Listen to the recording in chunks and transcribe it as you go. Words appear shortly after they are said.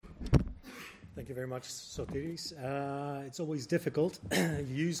Thank you very much, Sotiris. It's always difficult. You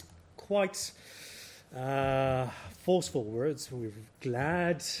use quite forceful words. We're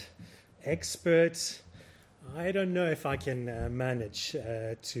glad, expert. I don't know if I can manage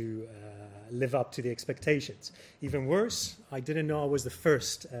to live up to the expectations. Even worse, I didn't know I was the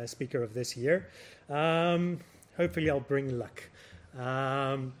first speaker of this year. Hopefully I'll bring luck.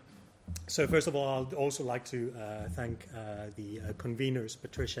 So first of all, I'd also like to thank the conveners,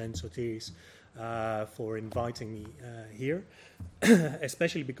 Patricia and Sotiris, for inviting me here,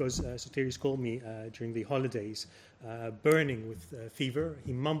 especially because Sotiris called me during the holidays, burning with fever.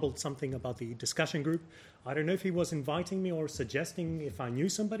 He mumbled something about the discussion group. I don't know if he was inviting me or suggesting if I knew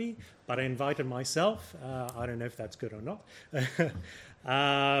somebody, but I invited myself. I don't know if that's good or not.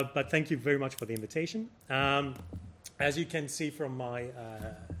 But thank you very much for the invitation. As you can see from my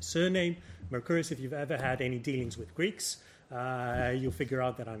surname, Mercouris, if you've ever had any dealings with Greeks, you'll figure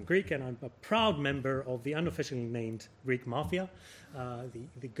out that I'm Greek, and I'm a proud member of the unofficially named Greek Mafia.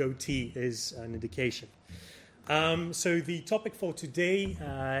 The goatee is an indication. So the topic for today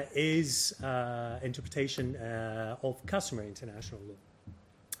is interpretation of customary international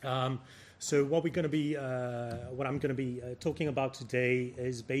law. So what I'm going to be talking about today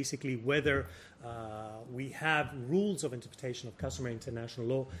is basically whether we have rules of interpretation of customary international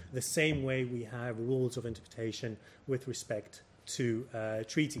law the same way we have rules of interpretation with respect to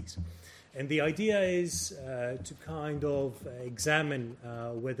treaties. And the idea is to kind of examine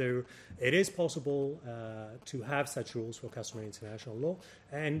whether it is possible to have such rules for customary international law,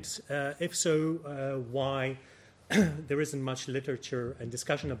 and if so, why there isn't much literature and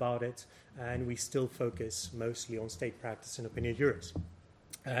discussion about it, and we still focus mostly on state practice and opinio juris.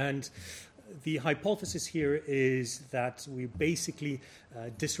 And the hypothesis here is that we're basically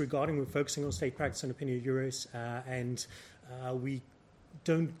we're focusing on state practice and opinio juris, and we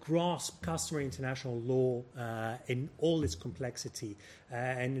don't grasp customary international law in all its complexity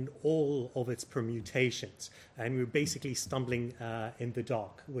and in all of its permutations. And we're basically stumbling in the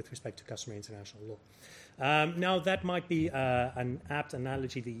dark with respect to customary international law. Now, that might be an apt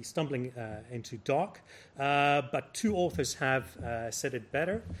analogy, the stumbling into dark, but two authors have said it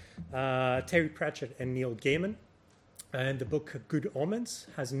better, Terry Pratchett and Neil Gaiman. And the book Good Omens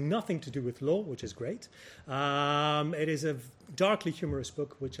has nothing to do with law, which is great. It is a darkly humorous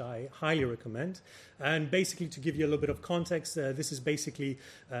book, which I highly recommend. And basically, to give you a little bit of context, this is basically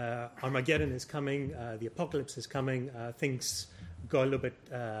Armageddon is coming, the apocalypse is coming, things go a little bit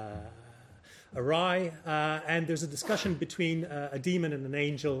awry, and there's a discussion between a demon and an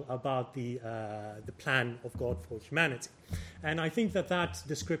angel about the plan of God for humanity. And I think that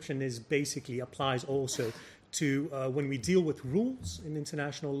description basically applies also to when we deal with rules in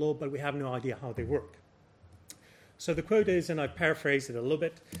international law, but we have no idea how they work. So the quote is, and I paraphrase it a little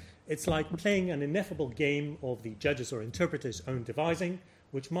bit, it's like playing an ineffable game of the judge's or interpreter's own devising,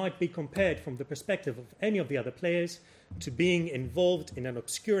 which might be compared from the perspective of any of the other players to being involved in an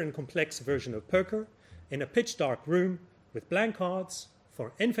obscure and complex version of poker in a pitch-dark room with blank cards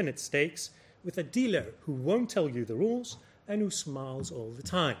for infinite stakes with a dealer who won't tell you the rules and who smiles all the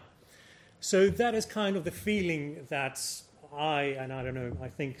time. So that is kind of the feeling that I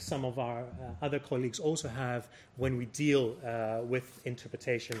think some of our other colleagues also have when we deal with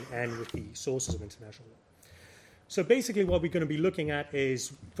interpretation and with the sources of international law. So basically what we're going to be looking at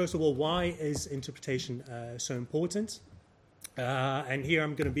is, first of all, why is interpretation so important? And here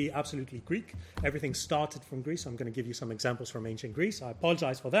I'm going to be absolutely Greek. Everything started from Greece. I'm going to give you some examples from ancient Greece. I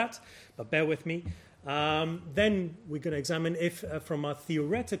apologize for that, but bear with me. Then we're going to examine if, from a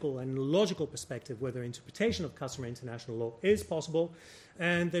theoretical and logical perspective, whether interpretation of customary international law is possible.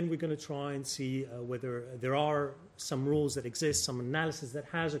 And then we're going to try and see whether there are some rules that exist, some analysis that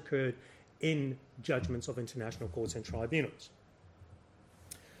has occurred in judgments of international courts and tribunals.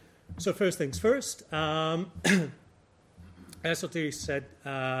 So first things first, as Sotiris said,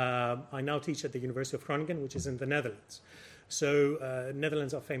 I now teach at the University of Groningen, which is in the Netherlands. So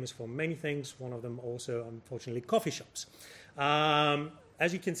Netherlands are famous for many things, one of them also, unfortunately, coffee shops.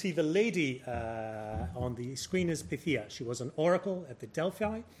 As you can see, the lady on the screen is Pythia. She was an oracle at the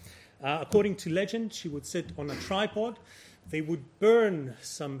Delphi. According to legend, she would sit on a tripod. They would burn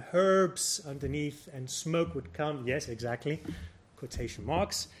some herbs underneath and smoke would come. Yes, exactly, quotation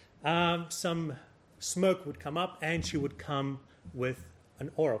marks. Some smoke would come up and she would come with an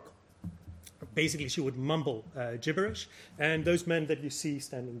oracle. Basically, she would mumble gibberish, and those men that you see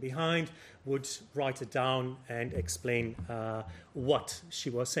standing behind would write it down and explain what she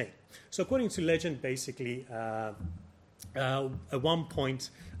was saying. So according to legend, basically, At one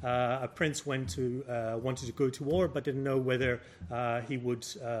point, a prince wanted to go to war, but didn't know whether he would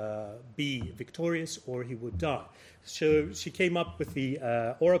be victorious or he would die. So she came up with the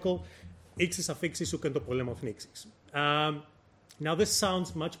oracle, "Ixis affixis uken to polemo phnixis." Now this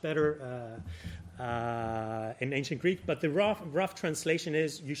sounds much better in ancient Greek, but the rough translation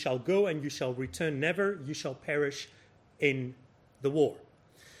is, "You shall go and you shall return never, you shall perish in the war."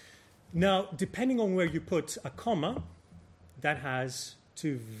 Now, depending on where you put a comma, that has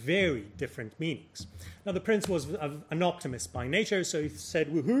two very different meanings. Now, the prince was an optimist by nature, so he said,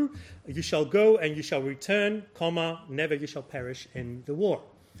 "Woohoo, you shall go and you shall return, comma, never you shall perish in the war."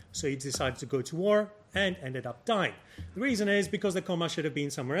 So he decided to go to war and ended up dying. The reason is because the comma should have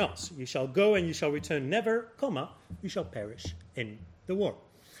been somewhere else. "You shall go and you shall return, never, comma, you shall perish in the war."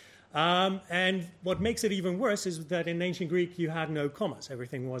 And what makes it even worse is that in ancient Greek you had no commas.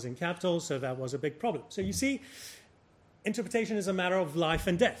 Everything was in capitals, so that was a big problem. So you see, interpretation is a matter of life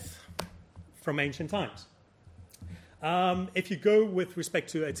and death from ancient times. If you go with respect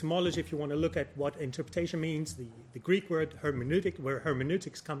to etymology, if you want to look at what interpretation means, the Greek word hermeneutic, where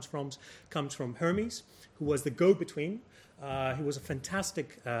hermeneutics comes from Hermes, who was the go-between. He was a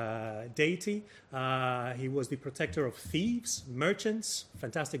fantastic deity. He was the protector of thieves, merchants,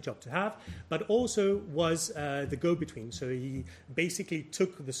 fantastic job to have, but also was the go-between. So he basically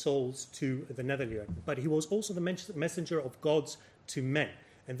took the souls to the netherrealm. But he was also the messenger of gods to men.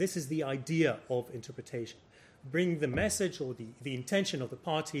 And this is the idea of interpretation. Bring the message or the intention of the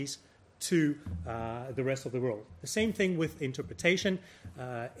parties to the rest of the world. The same thing with interpretation.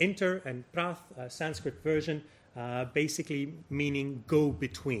 Inter and prath, Sanskrit version, basically meaning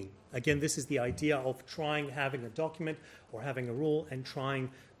go-between. Again, this is the idea of having a document or having a rule and trying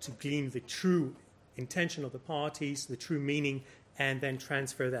to glean the true intention of the parties, the true meaning, and then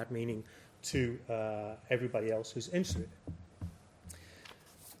transfer that meaning to everybody else who's interested.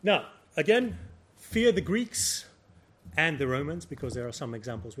 Now, again, fear the Greeks and the Romans, because there are some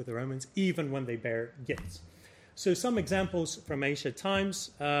examples with the Romans, even when they bear gifts. So some examples from ancient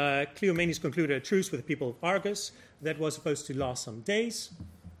times. Cleomenes concluded a truce with the people of Argos that was supposed to last some days.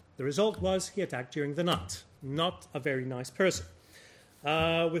 The result was he attacked during the night. Not a very nice person.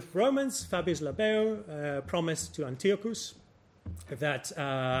 With Romans, Fabius Labeo promised to Antiochus that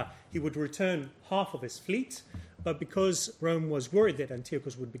he would return half of his fleet, but because Rome was worried that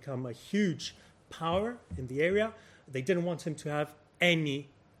Antiochus would become a huge power in the area, they didn't want him to have any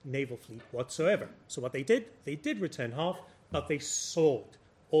naval fleet whatsoever. So what they did return half, but they sawed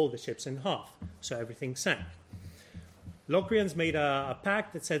all the ships in half, so everything sank. Locrians made a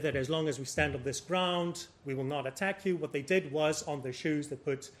pact that said that as long as we stand on this ground, we will not attack you. What they did was on their shoes they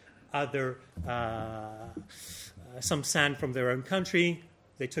put some sand from their own country,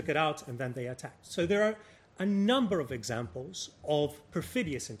 they took it out, and then they attacked. So there are a number of examples of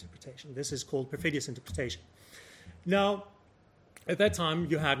perfidious interpretation. This is called perfidious interpretation. Now, at that time,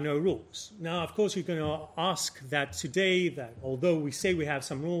 you had no rules. Now, of course, you're going to ask that today, that although we say we have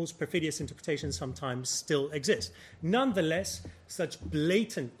some rules, perfidious interpretations sometimes still exist. Nonetheless, such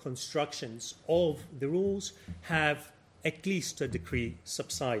blatant constructions of the rules have, at least to a degree,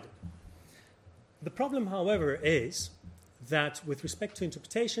 subsided. The problem, however, is that with respect to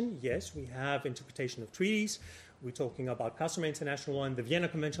interpretation, yes, we have interpretation of treaties. We're talking about customary international law and the Vienna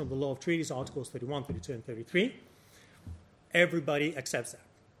Convention on the Law of Treaties, Articles 31, 32, and 33. Everybody accepts that.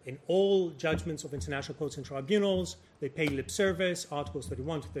 In all judgments of international courts and tribunals, they pay lip service. Articles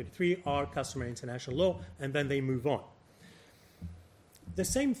 31 to 33 are customary international law, and then they move on. The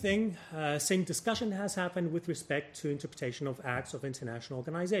same thing, same discussion has happened with respect to interpretation of acts of international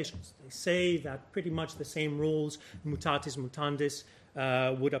organizations. They say that pretty much the same rules, mutatis mutandis,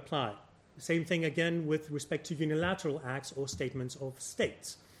 would apply. The same thing again with respect to unilateral acts or statements of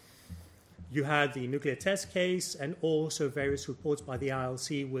states. You had the nuclear test case and also various reports by the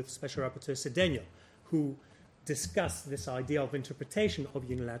ILC with Special Rapporteur Cedeno, who discussed this idea of interpretation of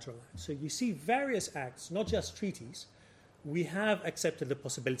unilateral acts. So you see various acts, not just treaties, we have accepted the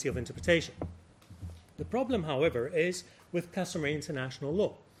possibility of interpretation. The problem, however, is with customary international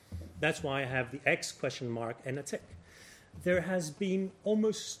law. That's why I have the X question mark and a tick. There has been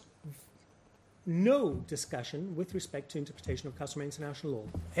almost no discussion with respect to interpretation of customary international law.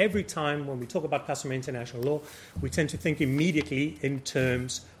 Every time when we talk about customary international law, we tend to think immediately in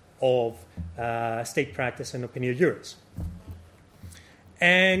terms of state practice and opinio juris.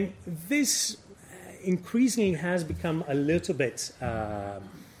 And this increasingly has become a little bit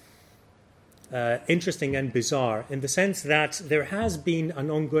interesting and bizarre in the sense that there has been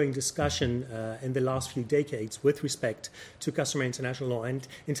an ongoing discussion in the last few decades with respect to customary international law. And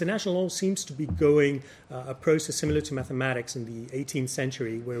international law seems to be going a process similar to mathematics in the 18th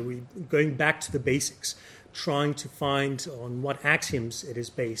century, where we're going back to the basics, trying to find on what axioms it is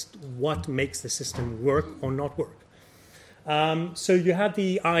based, what makes the system work or not work. So you had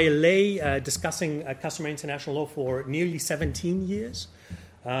the ILA discussing customary international law for nearly 17 years.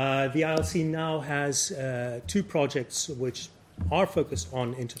 The ILC now has two projects which are focused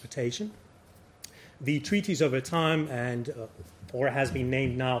on interpretation. The treaties over time or has been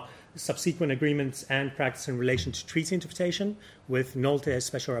named now subsequent agreements and practice in relation to treaty interpretation, with Nolte as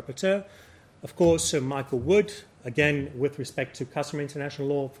special rapporteur. Of course, Sir Michael Wood, again, with respect to customary international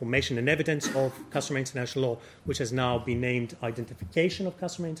law, formation and evidence of customary international law, which has now been named identification of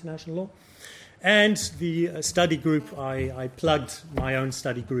customary international law. And the study group, I plugged my own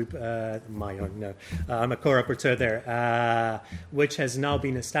study group, I'm a co-rapporteur there, which has now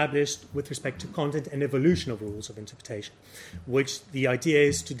been established with respect to content and evolution of rules of interpretation, which the idea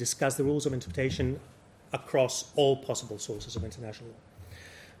is to discuss the rules of interpretation across all possible sources of international law.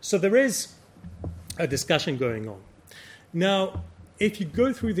 So there is a discussion going on. Now, if you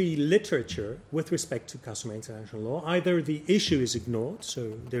go through the literature with respect to customary international law, either the issue is ignored,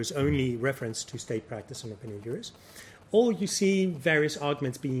 so there's only reference to state practice and opinion juris, or you see various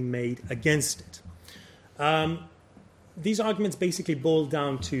arguments being made against it. These arguments basically boil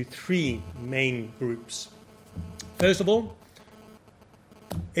down to three main groups. First of all,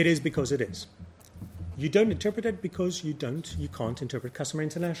 it is because it is. You don't interpret it because you can't interpret customary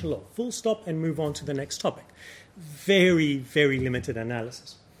international law. Full stop and move on to the next topic. Very, very limited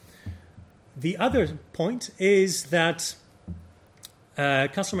analysis. The other point is that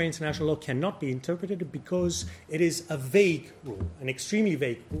customary international law cannot be interpreted because it is a vague rule, an extremely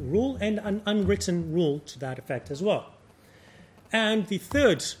vague rule, and an unwritten rule to that effect as well. And the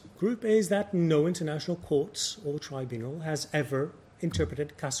third group is that no international court or tribunal has ever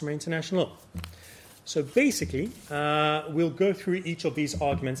interpreted customary international law. So basically, we'll go through each of these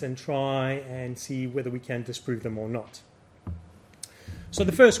arguments and try and see whether we can disprove them or not. So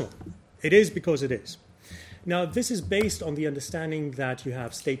the first one, it is because it is. Now, this is based on the understanding that you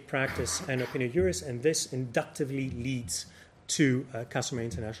have state practice and opinion juris, and this inductively leads to customary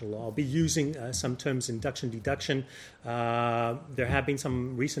international law. I'll be using some terms, induction, deduction. There have been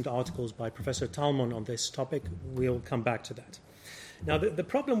some recent articles by Professor Talmon on this topic. We'll come back to that. Now, the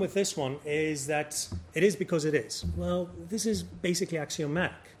problem with this one is that it is because it is. Well, this is basically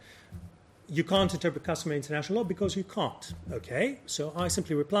axiomatic. You can't interpret customary international law because you can't. Okay, so I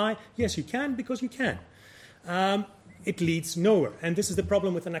simply reply, yes, you can because you can. It leads nowhere. And this is the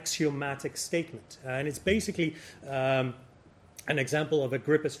problem with an axiomatic statement. And it's basically an example of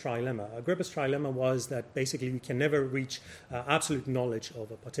Agrippa's trilemma. Agrippa's trilemma was that basically you can never reach absolute knowledge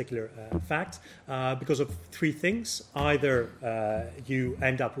of a particular fact because of three things. Either you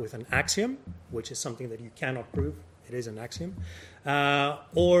end up with an axiom, which is something that you cannot prove. It is an axiom.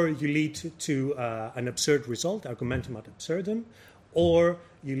 Or you lead to an absurd result, argumentum ad absurdum, or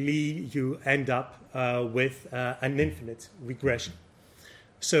you end up with an infinite regression.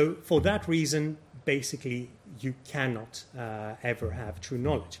 So for that reason, basically, you cannot ever have true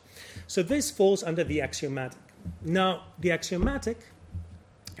knowledge. So this falls under the axiomatic. Now, the axiomatic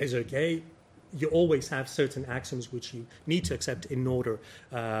is okay. You always have certain axioms which you need to accept in order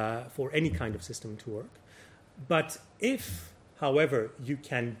for any kind of system to work. But if, however, you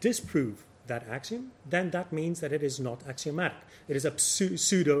can disprove that axiom, then that means that it is not axiomatic. It is a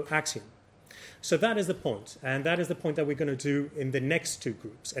pseudo-axiom. So that is the point, and that is the point that we're going to do in the next two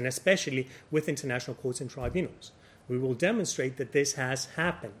groups, and especially with international courts and tribunals. We will demonstrate that this has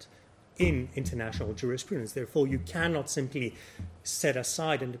happened in international jurisprudence. Therefore, you cannot simply set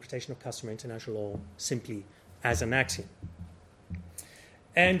aside interpretation of customary international law simply as an axiom.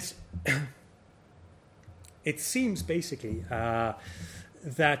 And it seems basically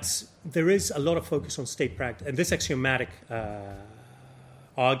that there is a lot of focus on state practice, and this axiomatic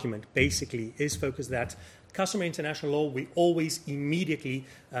argument basically is focused that customary international law, we always immediately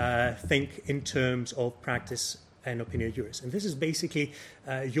think in terms of practice and opinion juris. And this is basically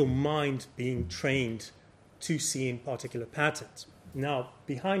your mind being trained to see in particular patterns. Now,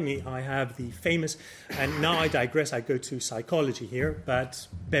 behind me, I have the famous, and now I digress, I go to psychology here, but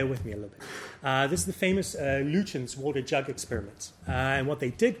bear with me a little bit. This is the famous Lutyens water jug experiment. And what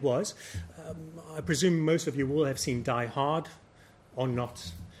they did was, I presume most of you will have seen Die Hard, or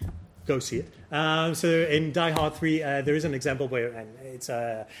not. Go see it. So in Die Hard 3, there is an example where, and it's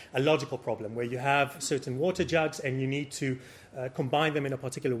a logical problem, where you have certain water jugs and you need to combine them in a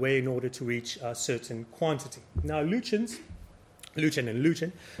particular way in order to reach a certain quantity. Now, Lucian and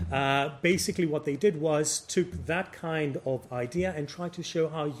Lucian, basically what they did was took that kind of idea and tried to show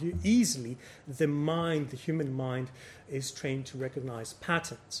how easily the human mind, is trained to recognize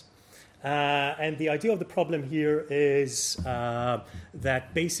patterns. And the idea of the problem here is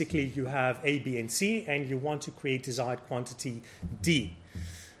that basically you have A, B, and C, and you want to create desired quantity D.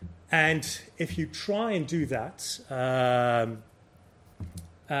 And if you try and do that,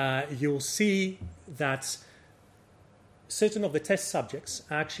 you'll see that certain of the test subjects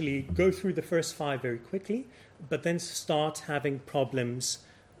actually go through the first 5 very quickly, but then start having problems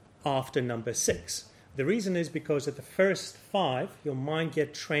after number 6. The reason is because at the first 5, your mind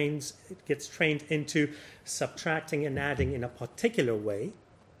gets trained into subtracting and adding in a particular way,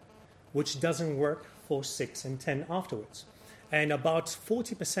 which doesn't work for 6 and 10 afterwards. And about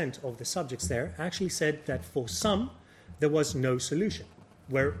 40% of the subjects there actually said that for some, there was no solution,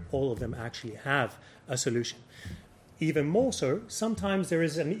 where all of them actually have a solution. Even more so, sometimes there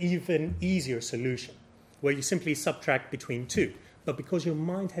is an even easier solution, where you simply subtract between 2. But because your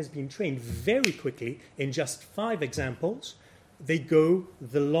mind has been trained very quickly in just 5 examples, they go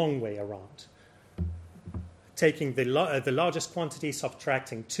the long way around, taking the largest quantity,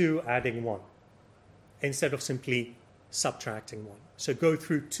 subtracting 2, adding 1, instead of simply subtracting 1. So go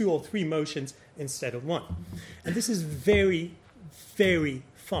through 2 or 3 motions instead of 1. And this is very, very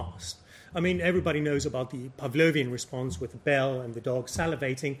fast. I mean, everybody knows about the Pavlovian response with the bell and the dog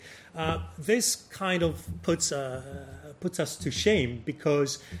salivating. This kind of puts us to shame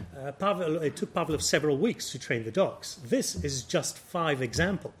because it took Pavlov several weeks to train the dogs. This is just 5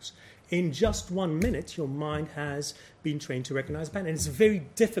 examples. In just 1 minute, your mind has been trained to recognize pattern. And it's very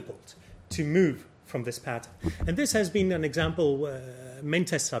difficult to move from this pattern. And this has been an example, main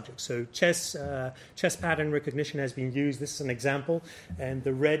test subject. So chess pattern recognition has been used. This is an example. And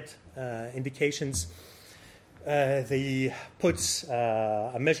the red indications, they puts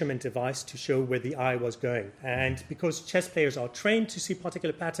a measurement device to show where the eye was going. And because chess players are trained to see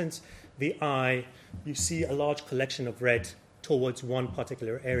particular patterns, the eye, you see a large collection of red towards one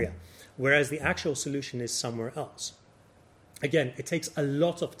particular area, whereas the actual solution is somewhere else. Again, it takes a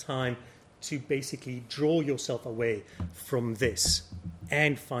lot of time to basically draw yourself away from this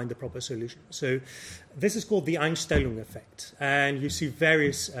and find the proper solution. So this is called the Einstellung effect. And you see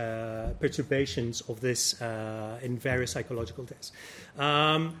various perturbations of this in various psychological tests.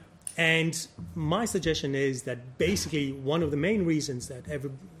 And my suggestion is that basically one of the main reasons that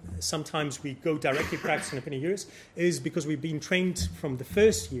sometimes we go directly practicing opinion jurists is because we've been trained from the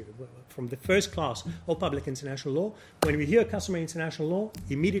first year, from the first class of public international law. When we hear customary international law,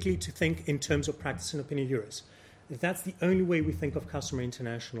 immediately to think in terms of practicing opinion jurists. That's the only way we think of customary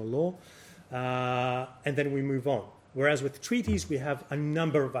international law, and then we move on. Whereas with treaties, we have a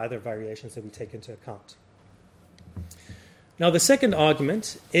number of other variations that we take into account. Now, the second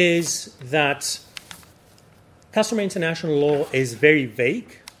argument is that customary international law is very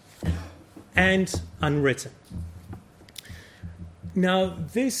vague and unwritten. Now,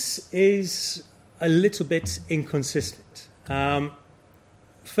 this is a little bit inconsistent.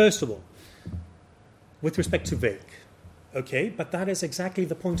 First of all, with respect to vague, okay, but that is exactly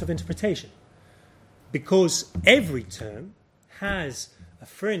the point of interpretation, because every term has a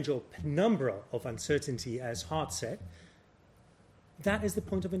fringe or penumbra of uncertainty, as Hart said. That is the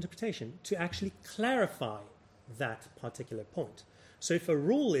point of interpretation, to actually clarify that particular point. So if a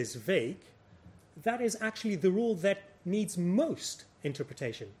rule is vague, that is actually the rule that needs most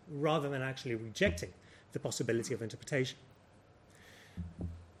interpretation, rather than actually rejecting the possibility of interpretation.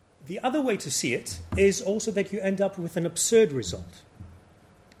 The other way to see it is also that you end up with an absurd result.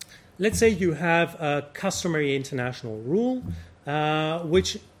 Let's say you have a customary international rule,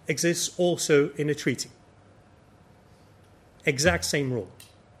 which exists also in a treaty. Exact same rule,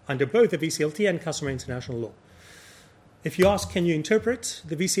 under both the VCLT and customary international law. If you ask, can you interpret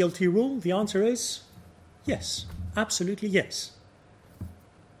the VCLT rule? The answer is yes, absolutely yes.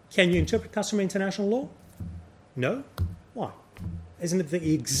 Can you interpret customary international law? No. Why? Isn't it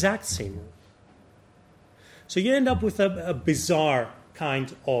the exact same rule? So you end up with a bizarre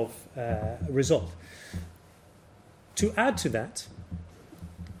kind of result. To add to that,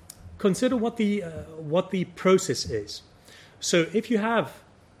 consider what the process is. So if you have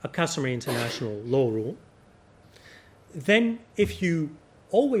a customary international law rule, then if you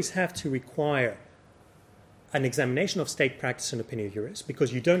always have to require an examination of state practice and opinion juris,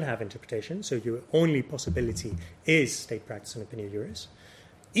 because you don't have interpretation, so your only possibility is state practice and opinion juris,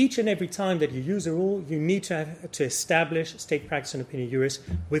 each and every time that you use a rule, you need to establish state practice and opinion juris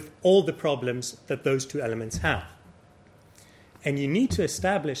with all the problems that those two elements have. And you need to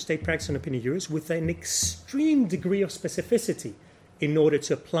establish state practice and opinio juris with an extreme degree of specificity in order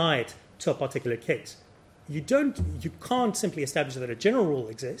to apply it to a particular case. You can't simply establish that a general rule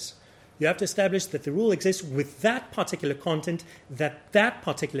exists. You have to establish that the rule exists with that particular content that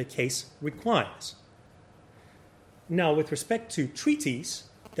particular case requires. Now, with respect to treaties,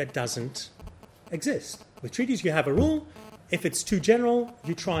 that doesn't exist. With treaties, you have a rule. If it's too general,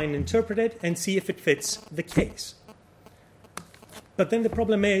 you try and interpret it and see if it fits the case. But then the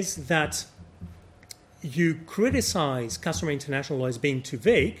problem is that you criticize customary international law as being too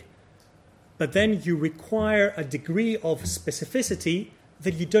vague, but then you require a degree of specificity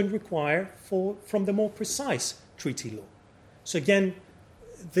that you don't require from the more precise treaty law. So again,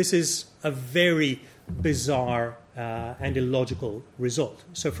 this is a very bizarre and illogical result.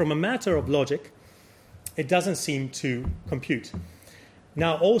 So from a matter of logic, it doesn't seem to compute.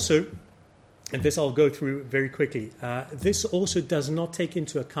 Now also, and this I'll go through very quickly, this also does not take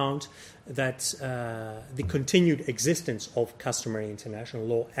into account that the continued existence of customary international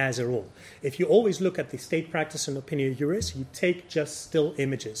law as a rule. If you always look at the state practice and opinio juris, you take just still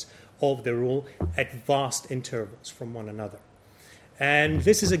images of the rule at vast intervals from one another. And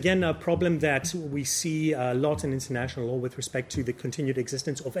this is, again, a problem that we see a lot in international law with respect to the continued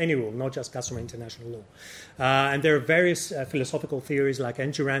existence of any rule, not just customary international law. And there are various philosophical theories like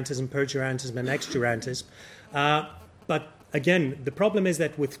endurantism, perdurantism, and exdurantism. But again, the problem is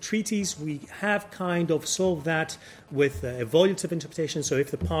that with treaties, we have kind of solved that with evolutive interpretation. So if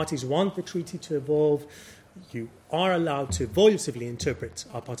the parties want the treaty to evolve, you are allowed to evolutively interpret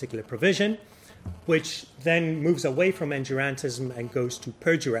a particular provision, which then moves away from endurantism and goes to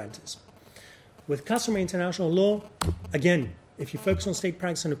perdurantism. With customary international law, again, if you focus on state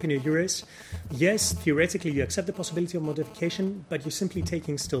practice and opinio juris, yes, theoretically you accept the possibility of modification, but you're simply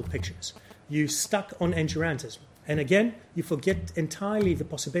taking still pictures. You're stuck on endurantism. And again, you forget entirely the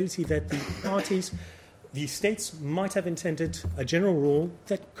possibility that the states might have intended a general rule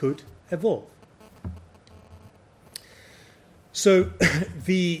that could evolve. So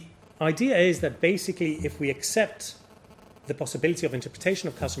the idea is that basically if we accept the possibility of interpretation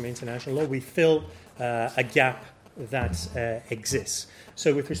of customary international law, we fill a gap that exists.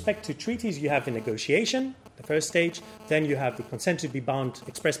 So with respect to treaties, you have the negotiation, the first stage, then you have the consent to be bound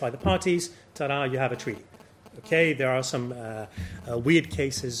expressed by the parties, ta-da, you have a treaty. Okay, there are some weird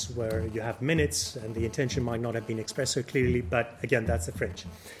cases where you have minutes and the intention might not have been expressed so clearly, but again, that's the fringe.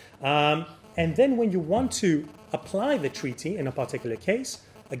 And then when you want to apply the treaty in a particular case,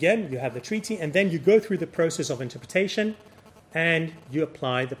 again, you have the treaty, and then you go through the process of interpretation, and you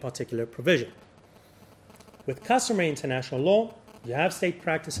apply the particular provision. With customary international law, you have state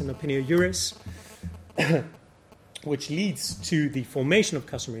practice and opinio juris, which leads to the formation of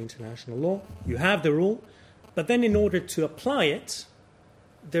customary international law. You have the rule, but then in order to apply it,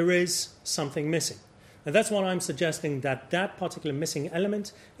 there is something missing. And that's what I'm suggesting, that particular missing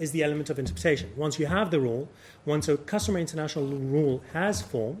element is the element of interpretation. Once you have the rule, once a customary international rule has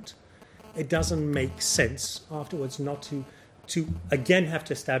formed, it doesn't make sense afterwards not to again have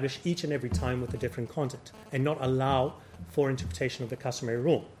to establish each and every time with a different content and not allow for interpretation of the customary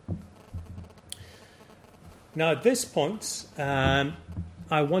rule. Now at this point, I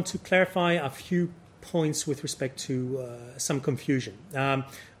want to clarify a few points with respect to some confusion.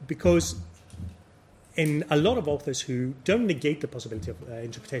 Because in a lot of authors who don't negate the possibility of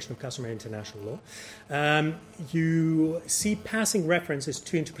interpretation of customary international law, you see passing references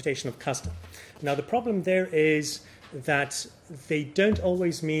to interpretation of custom. Now, the problem there is that they don't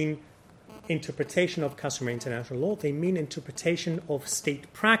always mean interpretation of customary international law. They mean interpretation of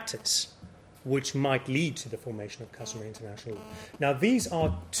state practice, which might lead to the formation of customary international law. Now, these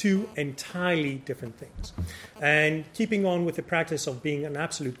are two entirely different things. And keeping on with the practice of being an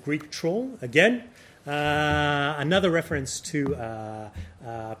absolute Greek troll, again, another reference to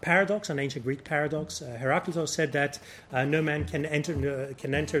paradox, an ancient Greek paradox. Heraclitus said that no man can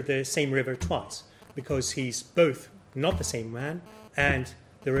enter the same river twice, because he's both not the same man and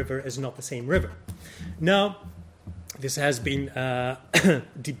the river is not the same river. Now, this has been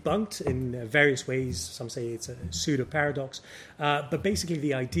debunked in various ways. Some say it's a pseudo-paradox. But basically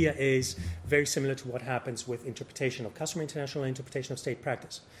the idea is very similar to what happens with interpretation of customary international and interpretation of state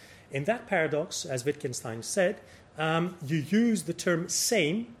practice. In that paradox, as Wittgenstein said, you use the term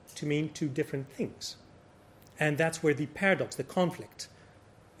same to mean two different things. And that's where the paradox, the conflict,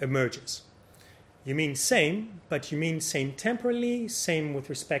 emerges. You mean same, but you mean same temporally, same with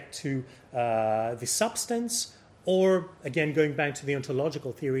respect to the substance, or, again, going back to the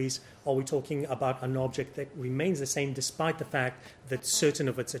ontological theories, are we talking about an object that remains the same despite the fact that certain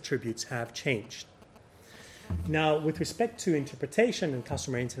of its attributes have changed? Now, with respect to interpretation and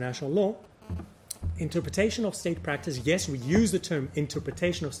customary international law, interpretation of state practice, yes, we use the term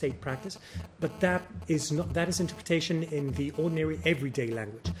interpretation of state practice, but that is interpretation in the ordinary everyday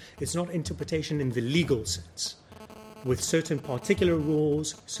language. It's not interpretation in the legal sense, with certain particular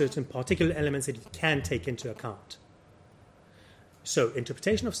rules, certain particular elements that you can take into account. So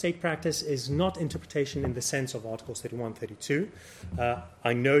interpretation of state practice is not interpretation in the sense of Articles 31, 32.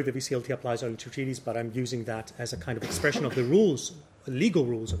 I know the VCLT applies only to treaties, but I'm using that as a kind of expression of the rules, legal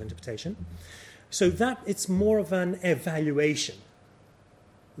rules of interpretation. So that it's more of an evaluation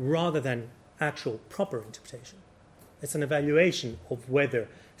rather than actual proper interpretation. It's an evaluation of whether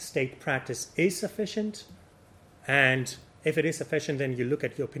state practice is sufficient, and if it is sufficient, then you look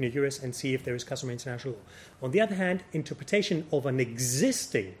at your opinio juris and see if there is customary international law. On the other hand, interpretation of an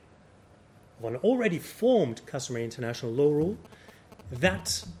already formed customary international law rule,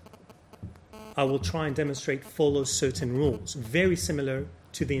 that I will try and demonstrate follows certain rules, very similar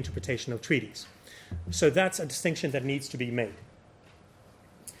to the interpretation of treaties. So that's a distinction that needs to be made.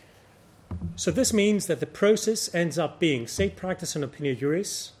 So this means that the process ends up being state practice and opinio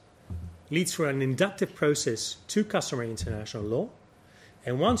juris, leads through an inductive process to customary international law.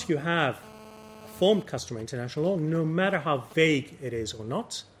 And once you have formed customary international law, no matter how vague it is or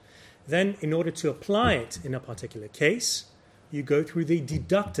not, then in order to apply it in a particular case, you go through the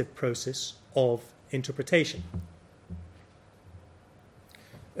deductive process of interpretation.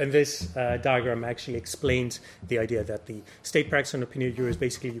 And this diagram actually explains the idea that the state practice and opinio juris,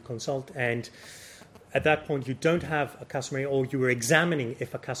 basically you consult, and at that point you don't have a customary, or you are examining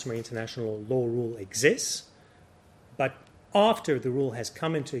if a customary international law rule exists, but after the rule has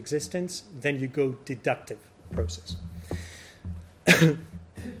come into existence, then you go deductive process.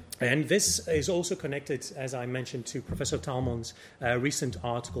 And this is also connected, as I mentioned, to Professor Talmon's recent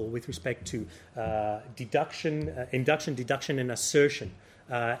article with respect to induction, deduction, and assertion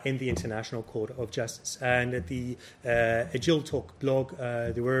in the International Court of Justice. And at the Agile Talk blog,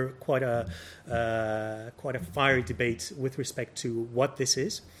 there were quite a fiery debate with respect to what this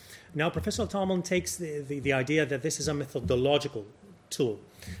is. Now, Professor Talmon takes the idea that this is a methodological tool.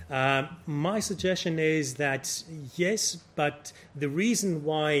 My suggestion is that yes, but the reason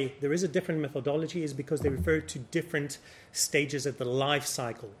why there is a different methodology is because they refer to different stages of the life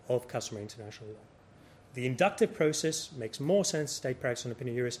cycle of customary international law. The inductive process makes more sense, state practice and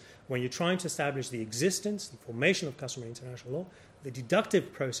opinio juris, when you're trying to establish the existence, the formation of customary international law. The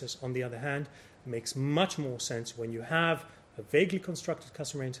deductive process, on the other hand, makes much more sense when you have a vaguely constructed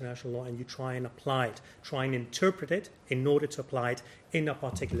customary international law and you try and apply it, try and interpret it in order to apply it in a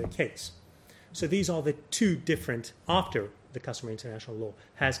particular case. So these are the two different, after the customary international law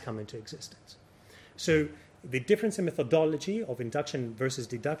has come into existence. So the difference in methodology of induction versus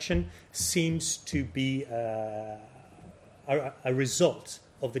deduction seems to be a result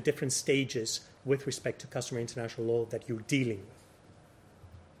of the different stages with respect to customary international law that you're dealing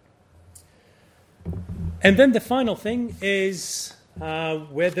with. And then the final thing is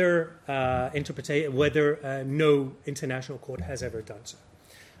whether no international court has ever done so.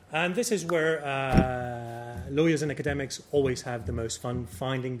 And this is where lawyers and academics always have the most fun,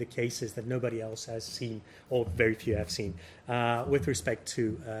 finding the cases that nobody else has seen, or very few have seen, with respect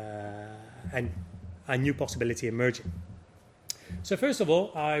to a new possibility emerging. So first of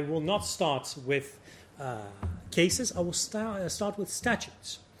all, I will not start with cases. I will start with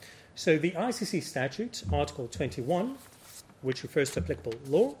statutes. So the ICC statute, Article 21, which refers to applicable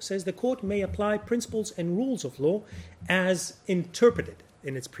law, says the court may apply principles and rules of law as interpreted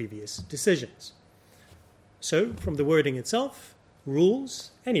in its previous decisions. So, from the wording itself,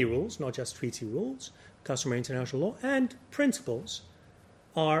 rules, any rules, not just treaty rules, customary international law, and principles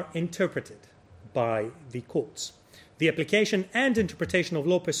are interpreted by the courts. The application and interpretation of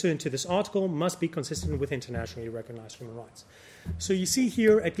law pursuant to this article must be consistent with internationally recognized human rights. So you see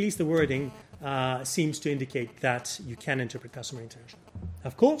here, at least the wording seems to indicate that you can interpret customary international law.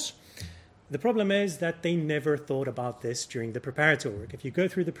 Of course, the problem is that they never thought about this during the preparatory work. If you go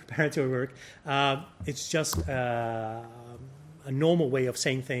through the preparatory work, it's just a normal way of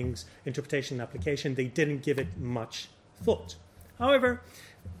saying things, interpretation and application. They didn't give it much thought. However,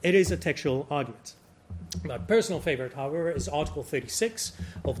 it is a textual argument. My personal favorite, however, is Article 36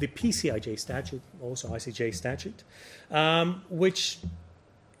 of the PCIJ statute, also ICJ statute, which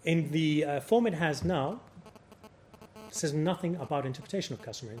in the form it has now, says nothing about interpretation of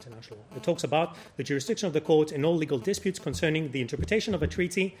customary international law. It talks about the jurisdiction of the court in all legal disputes concerning the interpretation of a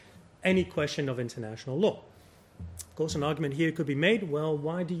treaty, any question of international law. Of course, an argument here could be made, well,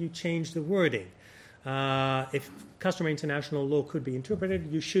 why do you change the wording? If customary international law could be interpreted,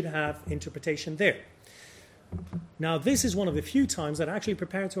 you should have interpretation there. Now, this is one of the few times that actually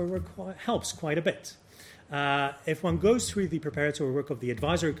preparatory work helps quite a bit. If one goes through the preparatory work of the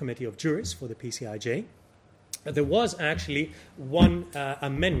Advisory Committee of Jurists for the PCIJ, there was actually one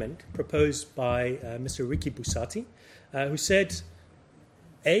amendment proposed by Mr. Ricky Bussati, who said,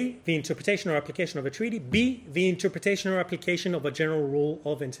 A, the interpretation or application of a treaty, B, the interpretation or application of a general rule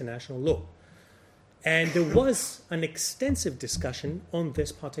of international law. And there was an extensive discussion on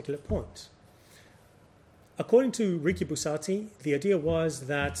this particular point. According to Ricky Bussati, the idea was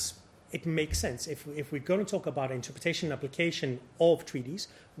that it makes sense. If we're going to talk about interpretation and application of treaties,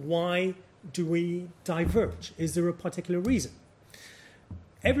 why do we diverge? Is there a particular reason?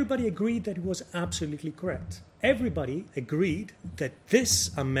 Everybody agreed that it was absolutely correct. Everybody agreed that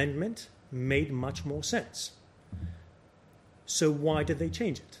this amendment made much more sense. So why did they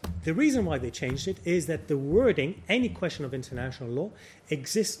change it? The reason why they changed it is that the wording, any question of international law,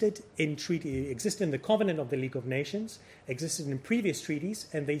 existed in the Covenant of the League of Nations, existed in previous treaties,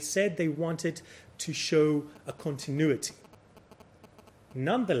 and they said they wanted to show a continuity.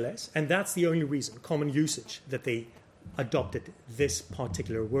 Nonetheless, and that's the only reason, common usage, that they adopted this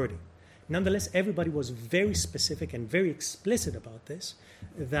particular wording. Nonetheless, everybody was very specific and very explicit about this,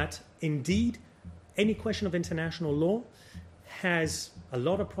 that indeed any question of international law has a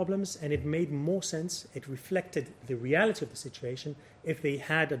lot of problems, and it made more sense, it reflected the reality of the situation if they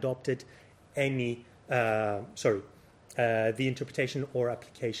had adopted the interpretation or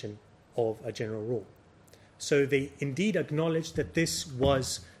application of a general rule. So they indeed acknowledged that this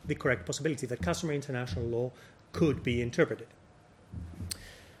was the correct possibility, that customary international law could be interpreted.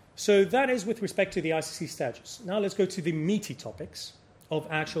 So that is with respect to the ICC statutes. Now let's go to the meaty topics of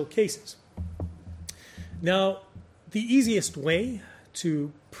actual cases. Now, the easiest way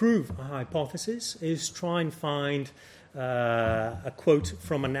to prove a hypothesis is try and find a quote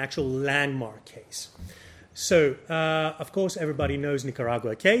from an actual landmark case. So, of course, everybody knows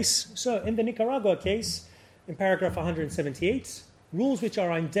Nicaragua case. So, in the Nicaragua case, in paragraph 178, rules which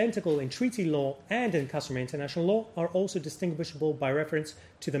are identical in treaty law and in customary international law are also distinguishable by reference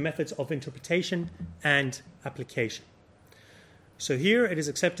to the methods of interpretation and application. So here it is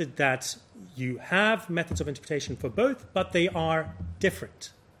accepted that you have methods of interpretation for both, but they are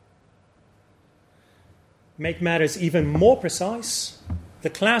different. Make matters even more precise,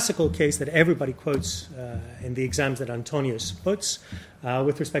 the classical case that everybody quotes in the exams that Antonius puts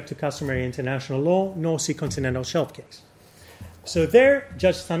with respect to customary international law, North Sea Continental Shelf case. So there,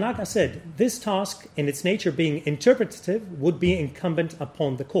 Judge Tanaka said, this task, in its nature being interpretative, would be incumbent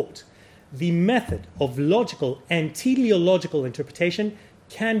upon the court. The method of logical and teleological interpretation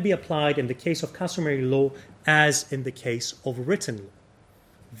can be applied in the case of customary law as in the case of written law.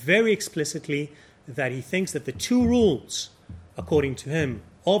 Very explicitly that he thinks that the two rules, according to him,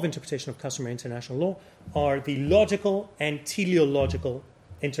 of interpretation of customary international law are the logical and teleological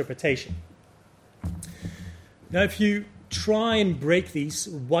interpretation. Now, if you try and break these,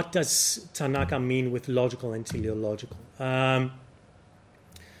 what does Tanaka mean with logical and teleological?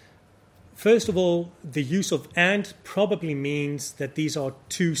 First of all, the use of "and" probably means that these are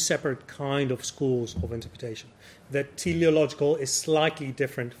two separate kind of schools of interpretation, that teleological is slightly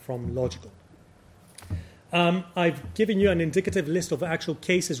different from logical. I've given you an indicative list of actual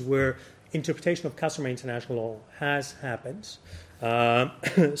cases where interpretation of customary international law has happened.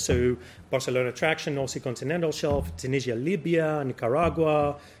 So Barcelona Traction, North Sea Continental Shelf, Tunisia, Libya,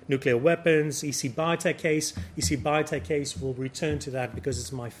 Nicaragua, nuclear weapons, EC Biotech case. EC Biotech case, we'll return to that because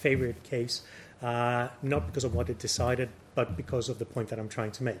it's my favorite case, not because of what it decided, but because of the point that I'm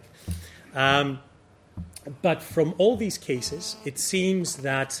trying to make. But from all these cases, it seems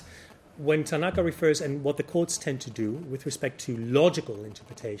that when Tanaka refers, and what the courts tend to do with respect to logical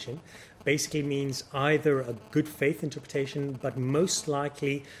interpretation, basically means either a good faith interpretation, but most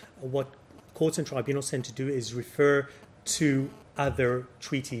likely what courts and tribunals tend to do is refer to other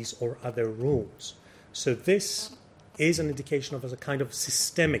treaties or other rules. So this is an indication of a kind of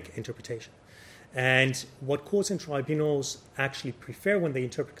systemic interpretation. And what courts and tribunals actually prefer when they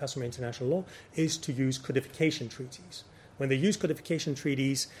interpret customary international law is to use codification treaties. When they use codification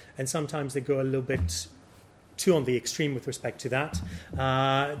treaties, and sometimes they go a little bit too on the extreme with respect to that,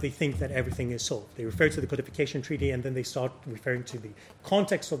 they think that everything is solved. They refer to the codification treaty and then they start referring to the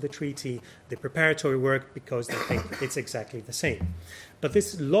context of the treaty, the preparatory work, because they think it's exactly the same. But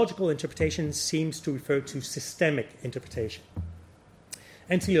this logical interpretation seems to refer to systemic interpretation.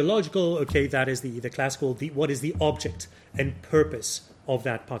 And teleological, okay, that is the classical, what is the object and purpose of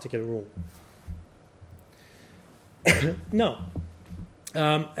that particular rule. Now,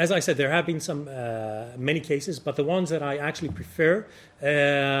 As I said, there have been many cases, but the ones that I actually prefer,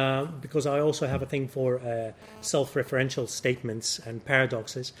 because I also have a thing for self-referential statements and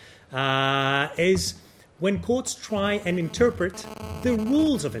paradoxes, is when courts try and interpret the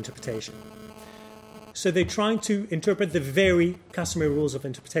rules of interpretation. So they're trying to interpret the very customary rules of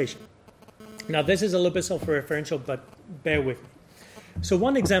interpretation. Now, this is a little bit self-referential, but bear with me. So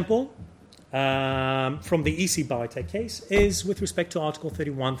one example from the EC Biotech case is with respect to Article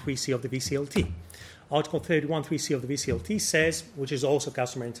 31.3c of the VCLT. Article 31.3c of the VCLT says, which is also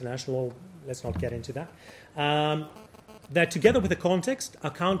customary international law, let's not get into that, that together with the context,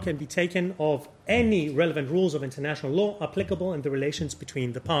 account can be taken of any relevant rules of international law applicable in the relations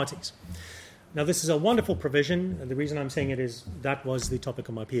between the parties. Now, this is a wonderful provision, and the reason I'm saying it is that was the topic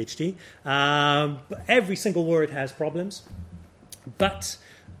of my PhD. Every single word has problems, but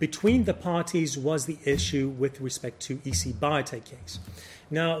between the parties was the issue with respect to EC Biotech case.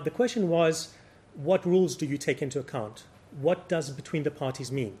 Now, the question was, what rules do you take into account? What does between the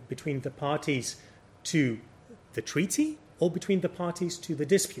parties mean? Between the parties to the treaty or between the parties to the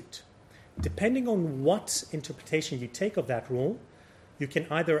dispute? Depending on what interpretation you take of that rule, you can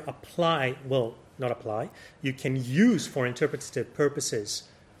either you can use for interpretative purposes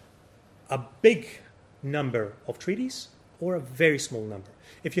a big number of treaties or a very small number.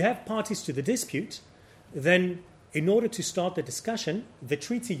 If you have parties to the dispute, then in order to start the discussion, the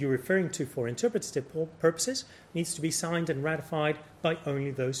treaty you're referring to for interpretative purposes needs to be signed and ratified by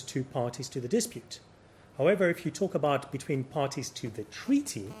only those two parties to the dispute. However, if you talk about between parties to the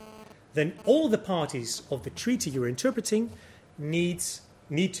treaty, then all the parties of the treaty you're interpreting need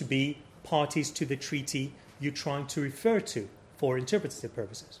to be parties to the treaty you're trying to refer to for interpretative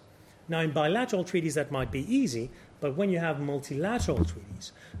purposes. Now, in bilateral treaties, that might be easy, but when you have multilateral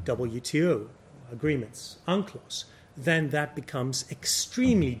treaties, WTO agreements, UNCLOS, then that becomes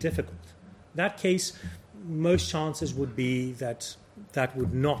extremely difficult. That case, most chances would be that that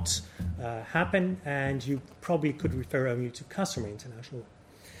would not happen, and you probably could refer only to customary international law.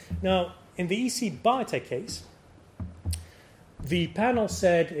 Now, in the EC Biotech case, the panel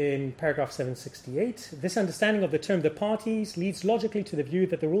said in paragraph 768, this understanding of the term the parties leads logically to the view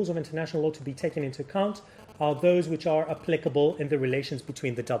that the rules of international law to be taken into account are those which are applicable in the relations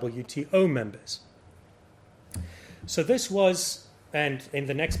between the WTO members. So this was, and in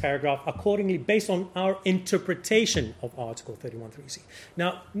the next paragraph, accordingly based on our interpretation of Article 31.3c.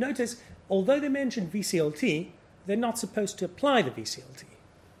 Now, notice, although they mentioned VCLT, they're not supposed to apply the VCLT.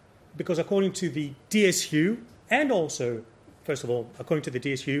 Because according to the DSU, and also, first of all, according to the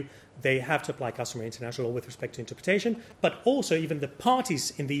DSU, they have to apply customary international law with respect to interpretation, but also even the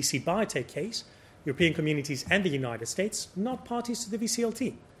parties in the EC Biotech case, European communities and the United States, not parties to the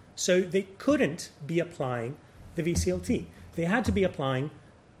VCLT. So they couldn't be applying the VCLT. They had to be applying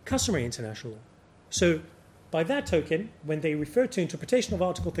customary international law. So by that token, when they refer to interpretation of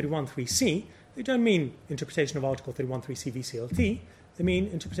Article 31.3c, they don't mean interpretation of Article 31.3c VCLT, they mean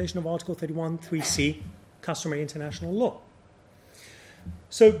interpretation of Article 31.3c customary international law.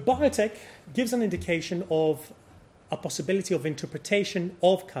 So biotech gives an indication of a possibility of interpretation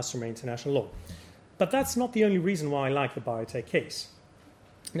of customary international law. But that's not the only reason why I like the biotech case.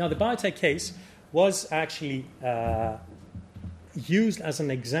 Now, the biotech case was actually used as an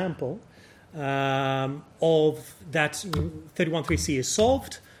example of that 31.3c is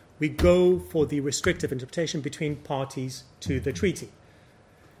solved. We go for the restrictive interpretation between parties to the treaty.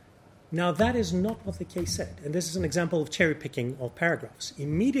 Now, that is not what the case said, and this is an example of cherry-picking of paragraphs.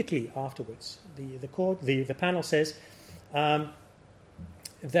 Immediately afterwards, the panel says that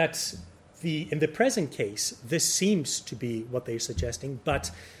in the present case, this seems to be what they're suggesting,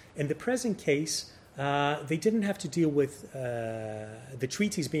 but in the present case, they didn't have to deal with the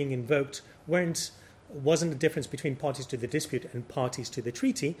treaties being invoked. Wasn't a difference between parties to the dispute and parties to the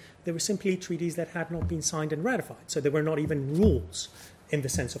treaty. They were simply treaties that had not been signed and ratified, so there were not even rules in the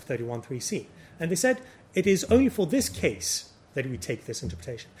sense of 31.3c. And they said it is only for this case that we take this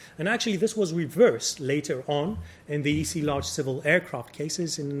interpretation. And actually, this was reversed later on in the EC large civil aircraft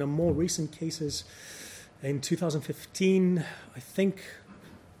cases. In the more recent cases, in 2015, I think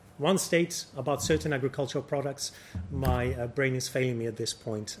one state about certain agricultural products. My brain is failing me at this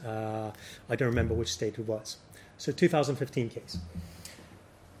point. I don't remember which state it was. So 2015 case.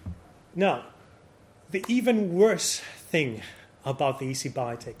 Now, the even worse thing about the EC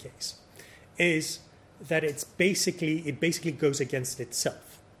Biotech case is that it basically goes against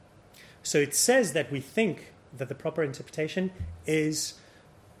itself. So it says that we think that the proper interpretation is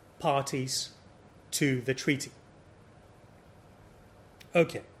parties to the treaty.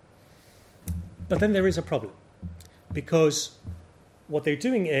 Okay. But then there is a problem, because what they're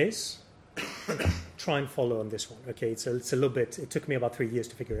doing is, try and follow on this one. Okay, it's a little bit, it took me about 3 years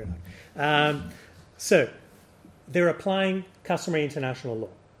to figure it out. So they're applying customary international law.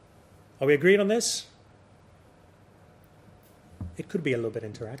 Are we agreed on this? It could be a little bit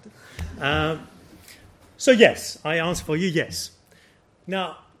interactive. So yes, I answer for you, yes.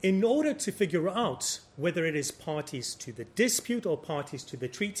 Now, in order to figure out whether it is parties to the dispute or parties to the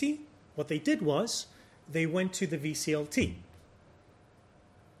treaty, what they did was they went to the VCLT.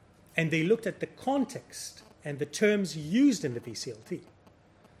 And they looked at the context and the terms used in the VCLT.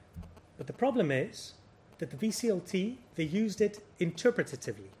 But the problem is that the VCLT, they used it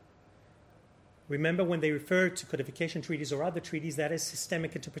interpretatively. Remember, when they refer to codification treaties or other treaties, that is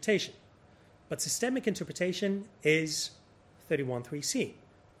systemic interpretation. But systemic interpretation is 31.3c,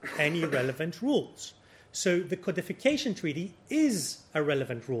 any relevant rules. So the codification treaty is a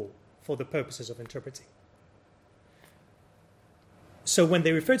relevant rule for the purposes of interpreting. So when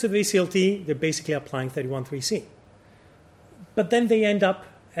they refer to the VCLT, they're basically applying 31.3c. But then they end up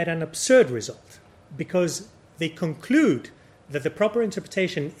at an absurd result because they conclude that the proper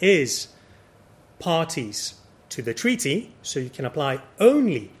interpretation is parties to the treaty, so you can apply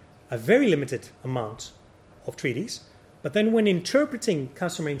only a very limited amount of treaties. But then when interpreting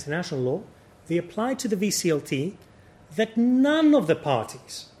customary international law, they applied to the VCLT that none of the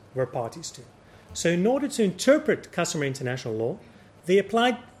parties were parties to. So in order to interpret customary international law, they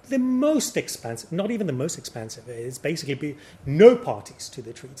applied the most expansive, not even the most expansive, it's basically no parties to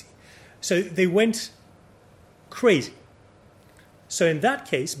the treaty. So they went crazy. So in that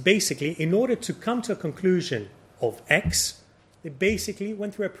case, basically, in order to come to a conclusion of X, they basically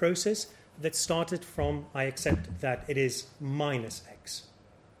went through a process that started from, I accept that it is minus X.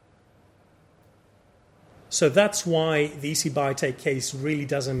 So that's why the EC Biotech case really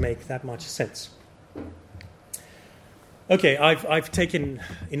doesn't make that much sense. Okay, I've taken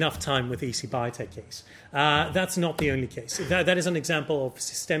enough time with the EC Biotech case. That's not the only case. That is an example of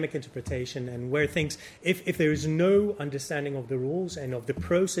systemic interpretation and where things, if there is no understanding of the rules and of the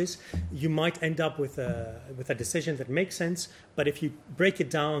process, you might end up with a decision that makes sense, but if you break it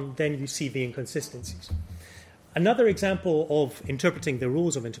down, then you see the inconsistencies. Another example of interpreting the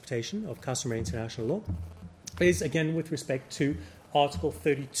rules of interpretation of customary international law is, again, with respect to Article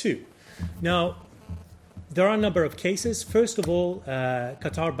 32. Now, there are a number of cases. First of all,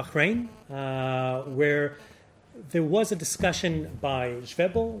 Qatar, Bahrain, where there was a discussion by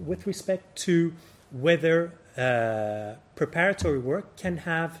Schwebel with respect to whether preparatory work can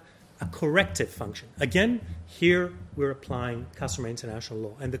have a corrective function. Again, here we're applying customary international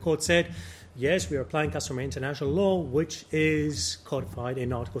law. And the court said, yes, we are applying customary international law, which is codified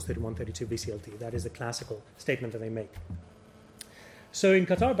in Articles 31, 32 VCLT. That is the classical statement that they make. So in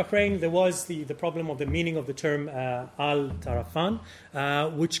Qatar, Bahrain, there was the problem of the meaning of the term al-tarafan,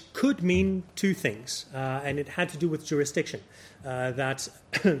 which could mean two things, and it had to do with jurisdiction. That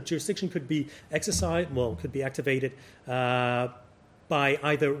jurisdiction could be exercised, could be activated by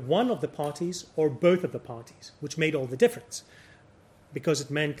either one of the parties or both of the parties, which made all the difference. Because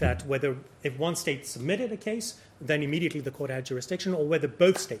it meant that if one state submitted a case, then immediately the court had jurisdiction, or whether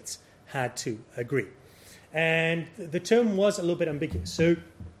both states had to agree. And the term was a little bit ambiguous. So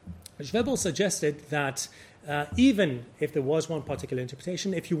Schwebel suggested that even if there was one particular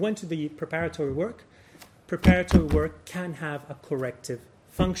interpretation, if you went to the preparatory work can have a corrective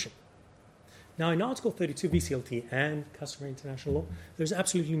function. Now, in Article 32 VCLT and customary international law, there's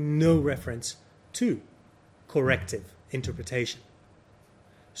absolutely no reference to corrective interpretation.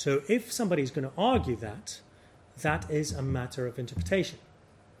 So if somebody is going to argue that, that is a matter of interpretation.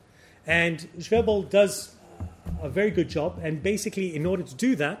 And Schwebel does a very good job, and basically in order to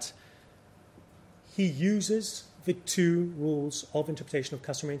do that, he uses the two rules of interpretation of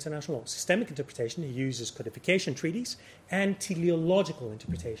customary international law. Systemic interpretation, he uses codification treaties, and teleological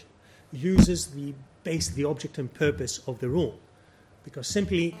interpretation, uses the object and purpose of the rule. Because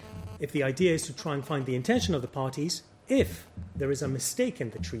simply, if the idea is to try and find the intention of the parties, if there is a mistake in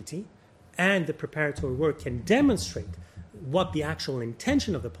the treaty, and the preparatory work can demonstrate what the actual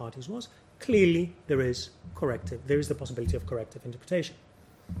intention of the parties was, clearly there is the possibility of corrective interpretation.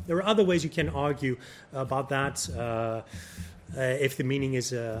 There are other ways you can argue about that, if the meaning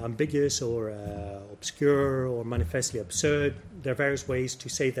is ambiguous or obscure or manifestly absurd. There are various ways to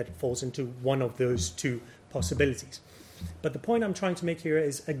say that it falls into one of those two possibilities. But the point I'm trying to make here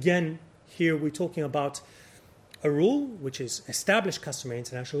is, again, here we're talking about a rule which is established customary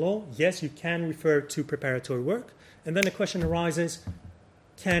international law. Yes, you can refer to preparatory work. And then the question arises,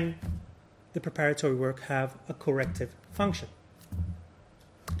 can the preparatory work have a corrective function?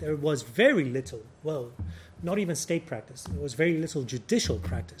 There was very little, not even state practice. There was very little judicial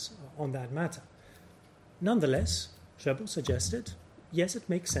practice on that matter. Nonetheless, Schöbel suggested, yes, it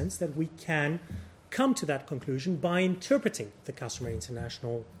makes sense that we can come to that conclusion by interpreting the customary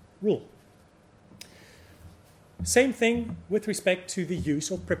international rule. Same thing with respect to the use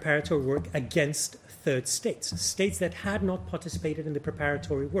of preparatory work against third states, states that had not participated in the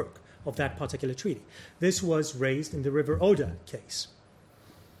preparatory work of that particular treaty. This was raised in the River Oder case.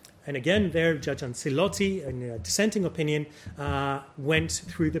 And again, there, Judge Ancelotti, in a dissenting opinion, went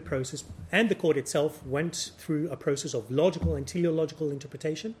through the process, and the court itself went through a process of logical and teleological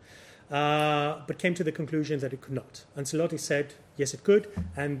interpretation, but came to the conclusion that it could not. Ancelotti said, yes, it could,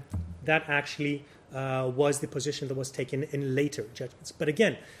 and that actually was the position that was taken in later judgments. But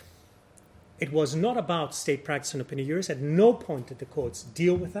again, it was not about state practice and opinion juris. At no point did the courts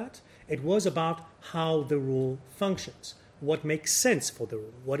deal with that. It was about how the rule functions, what makes sense for the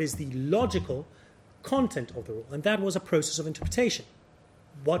rule, what is the logical content of the rule. And that was a process of interpretation.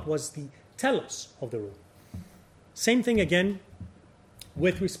 What was the telos of the rule? Same thing again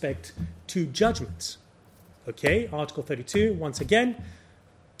with respect to judgments. Okay, Article 32, once again,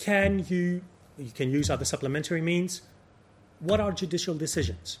 you can use other supplementary means. What are judicial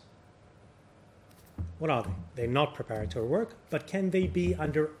decisions? What are they? They're not preparatory work, but can they be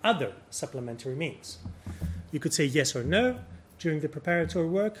under other supplementary means? You could say yes or no. During the preparatory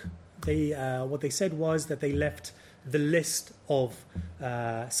work, what they said was that they left the list of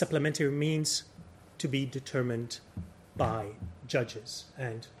supplementary means to be determined by judges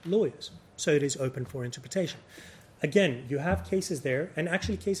and lawyers. So it is open for interpretation. Again, you have cases there, and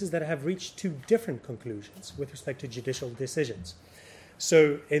actually cases that have reached two different conclusions with respect to judicial decisions.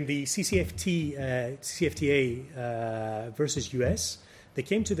 So in the CFTA versus US, they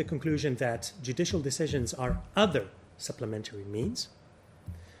came to the conclusion that judicial decisions are other supplementary means,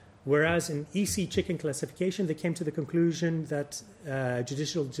 whereas in EC chicken classification, they came to the conclusion that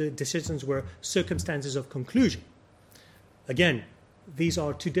judicial decisions were circumstances of conclusion. Again, these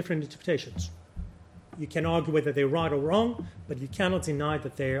are two different interpretations. You can argue whether they're right or wrong, but you cannot deny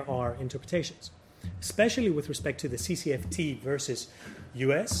that there are interpretations. Especially with respect to the CCFT versus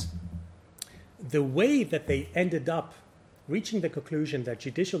US, the way that they ended up reaching the conclusion that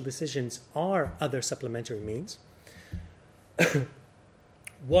judicial decisions are other supplementary means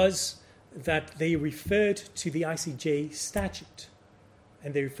was that they referred to the ICJ statute,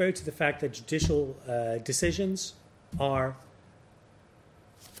 and they referred to the fact that judicial decisions are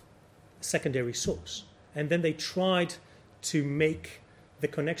secondary source. And then they tried to make the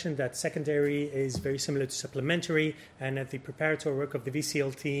connection that secondary is very similar to supplementary, and at the preparatory work of the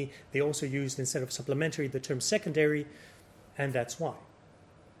VCLT, they also used, instead of supplementary, the term secondary, and that's why.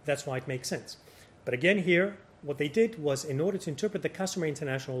 That's why it makes sense. But again here, what they did was, in order to interpret the customary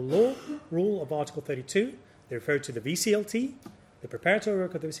international law rule of Article 32, they referred to the VCLT, the preparatory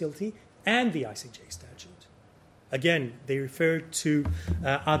work of the VCLT, and the ICJ statute. Again, they referred to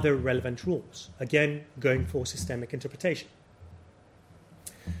other relevant rules, again, going for systemic interpretation.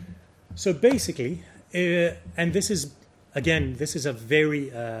 So basically, and this is a very,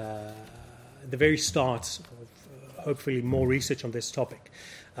 the very start of hopefully more research on this topic.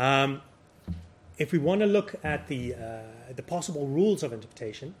 If we want to look at the possible rules of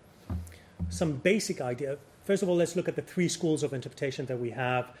interpretation, some basic idea. First of all, let's look at the three schools of interpretation that we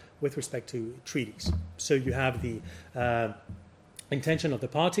have with respect to treaties. So you have the intention of the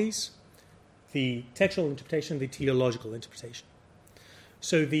parties, the textual interpretation, the teleological interpretation.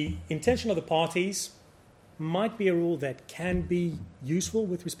 So the intention of the parties might be a rule that can be useful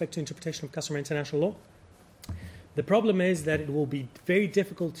with respect to interpretation of customary international law. The problem is that it will be very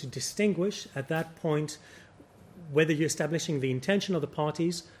difficult to distinguish at that point whether you're establishing the intention of the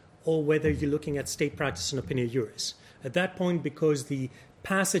parties or whether you're looking at state practice and opinion juris. At that point, because the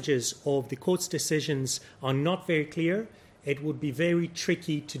passages of the court's decisions are not very clear, it would be very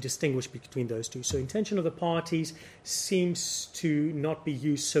tricky to distinguish between those two. So intention of the parties seems to not be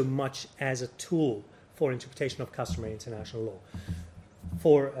used so much as a tool for interpretation of customary international law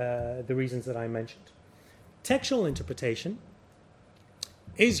for the reasons that I mentioned. Textual interpretation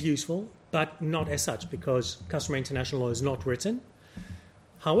is useful, but not as such, because customary international law is not written.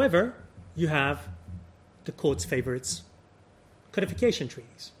 However, you have the court's favorites, codification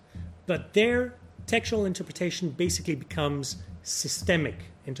treaties. But their textual interpretation basically becomes systemic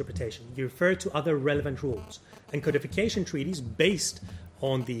interpretation. You refer to other relevant rules. And codification treaties, based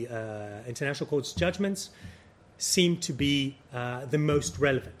on the International Court's judgments, seem to be the most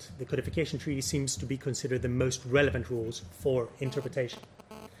relevant. The codification treaty seems to be considered the most relevant rules for interpretation.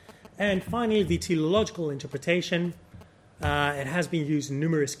 And finally, the teleological interpretation It has been used in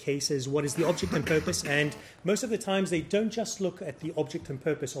numerous cases. What is the object and purpose? And most of the times they don't just look at the object and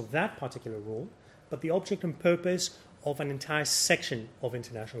purpose of that particular rule, but the object and purpose of an entire section of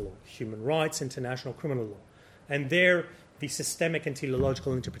international law, human rights, international criminal law. And there, the systemic and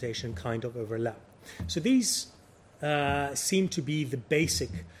teleological interpretation kind of overlap. So these seem to be the basic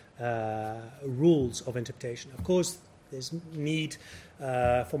rules of interpretation. Of course, there's need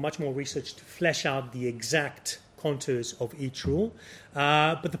for much more research to flesh out the exact contours of each rule.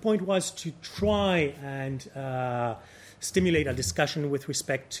 But the point was to try and stimulate a discussion with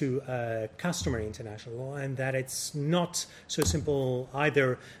respect to customary international law, and that it's not so simple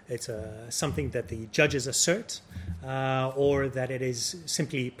either. It's something that the judges assert, or that it is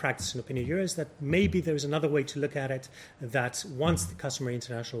simply practice and opinion jurists, that maybe there's another way to look at it, that once the customary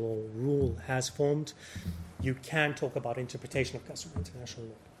international law rule has formed, you can talk about interpretation of customary international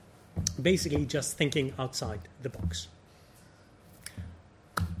law. Basically just thinking outside the box.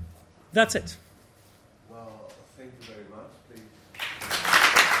 That's it. Well, thank you very much. Please.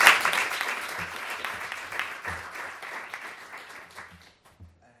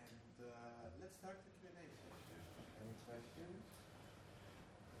 And let's start the Q&A session. Any questions?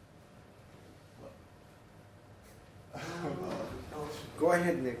 Go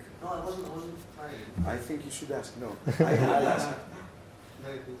ahead, Nick. No, I wasn't trying. I think you should ask. No, I'll ask.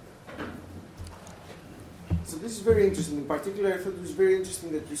 So this is very interesting. In particular, I thought it was very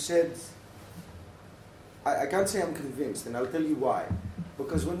interesting that you said, I can't say I'm convinced, and I'll tell you why.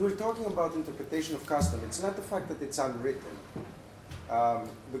 Because when we're talking about interpretation of custom, it's not the fact that it's unwritten.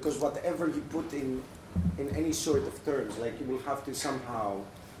 Because whatever you put in any sort of terms, like you will have to somehow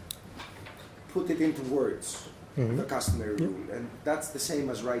put it into words, the customary rule. And that's the same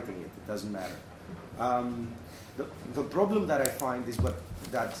as writing it. It doesn't matter. The problem that I find is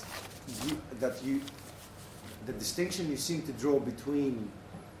the distinction you seem to draw between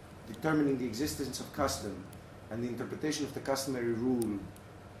determining the existence of custom and the interpretation of the customary rule,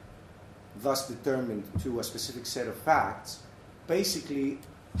 thus determined to a specific set of facts, basically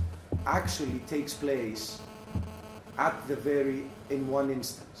actually takes place in one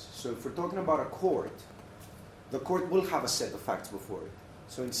instance. So if we're talking about a court, the court will have a set of facts before it.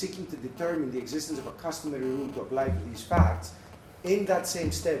 So in seeking to determine the existence of a customary rule to apply to these facts, in that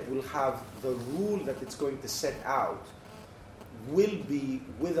same step, we'll have the rule that it's going to set out will be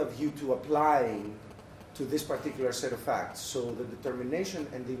with a view to applying to this particular set of facts. So the determination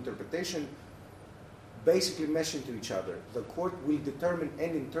and the interpretation basically mesh into each other. The court will determine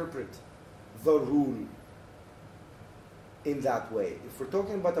and interpret the rule in that way. If we're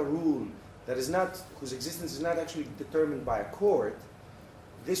talking about a rule that is not, whose existence is not actually determined by a court,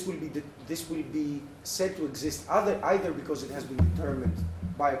 this will be said to exist either because it has been determined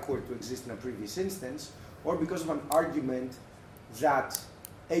by a court to exist in a previous instance, or because of an argument that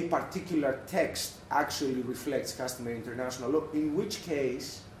a particular text actually reflects customary international law, in which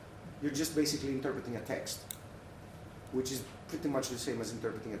case you're just basically interpreting a text, which is pretty much the same as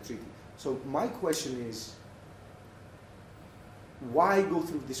interpreting a treaty. So my question is, why go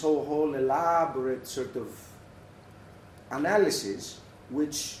through this whole elaborate sort of analysis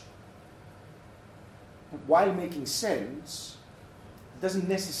which, while making sense, doesn't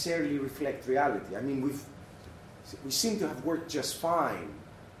necessarily reflect reality? I mean, we seem to have worked just fine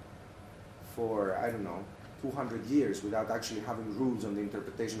for, 200 years without actually having rules on the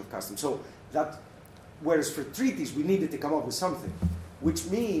interpretation of customs. So that, whereas for treaties we needed to come up with something, which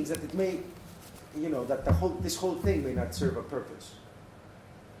means that it may, that this whole thing may not serve a purpose.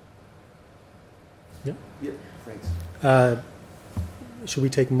 Yeah. Yeah. Thanks. Should we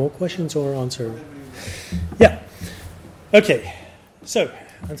take more questions or answer? Yeah. Okay. So,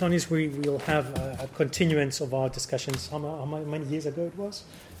 Antonius, we'll have a continuance of our discussions. How many years ago it was?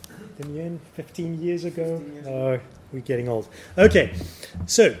 15 years ago? 15 years ago. We're getting old. Okay.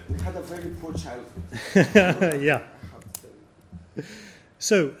 So. We had a very poor childhood. Yeah.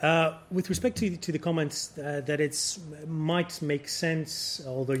 So, with respect to the comments that it might make sense,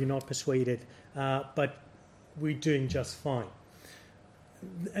 although you're not persuaded, but we're doing just fine.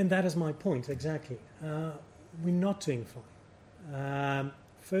 And that is my point, exactly. We're not doing fine.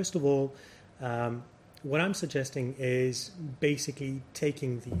 First of all, what I'm suggesting is basically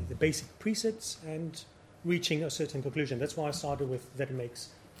taking the basic precepts and reaching a certain conclusion. That's why I started with that it makes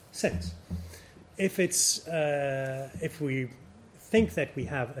sense. If we think that we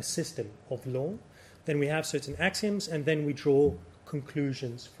have a system of law, then we have certain axioms, and then we draw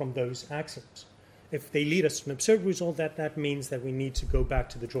conclusions from those axioms. If they lead us to an absurd result, that means that we need to go back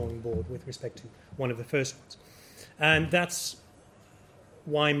to the drawing board with respect to one of the first ones. And that's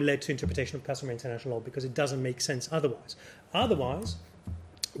why I'm led to interpretation of customary international law, because it doesn't make sense otherwise. Otherwise,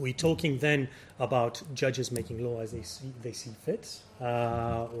 we're talking then about judges making law as they see fit,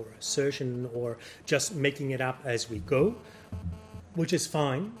 or assertion, or just making it up as we go, which is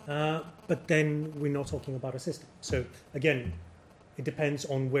fine, but then we're not talking about a system. So again, it depends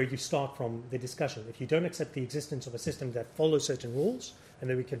on where you start from the discussion. If you don't accept the existence of a system that follows certain rules, and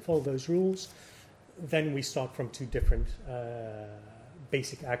that we can follow those rules, then we start from two different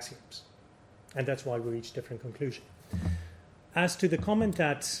basic axioms. And that's why we reach different conclusions. As to the comment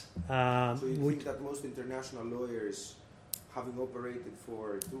that... so you think that most international lawyers, having operated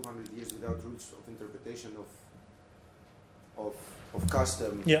for 200 years without rules of interpretation of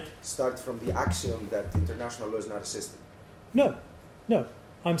custom, start from the axiom that international law is not a system? No.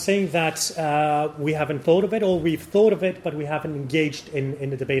 I'm saying that we haven't thought of it, or we've thought of it, but we haven't engaged in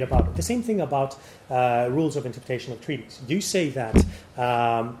the debate about it. The same thing about rules of interpretation of treaties. You say that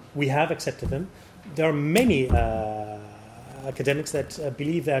we have accepted them. There are many academics that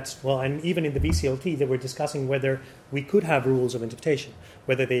believe that, well, and even in the VCLT, they were discussing whether we could have rules of interpretation,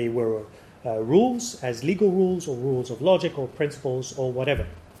 whether they were rules as legal rules, or rules of logic, or principles, or whatever.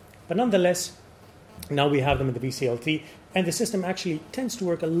 But nonetheless, now we have them in the VCLT, and the system actually tends to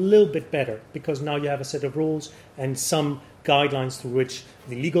work a little bit better, because now you have a set of rules and some guidelines through which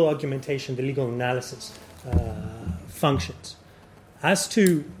the legal argumentation, the legal analysis functions. As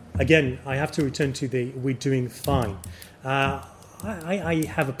to, again, I have to return to the we're doing fine. I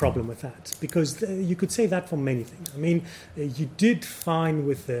have a problem with that, because you could say that for many things. I mean, you did fine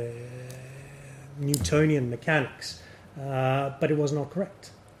with the Newtonian mechanics, but it was not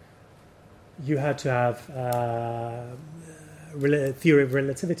correct. You had to have theory of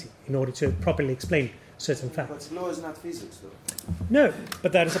relativity in order to properly explain certain facts. But law is not physics, though. No,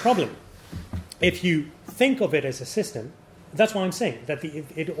 but that is a problem. If you think of it as a system, that's why I'm saying that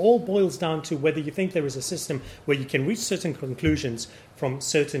it all boils down to whether you think there is a system where you can reach certain conclusions from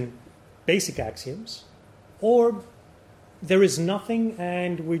certain basic axioms, or there is nothing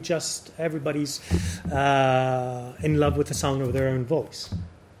and everybody's in love with the sound of their own voice,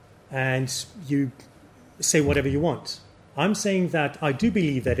 and you say whatever you want. I'm saying that I do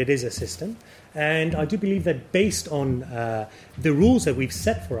believe that it is a system, and I do believe that based on the rules that we've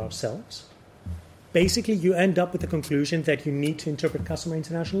set for ourselves, basically you end up with the conclusion that you need to interpret customary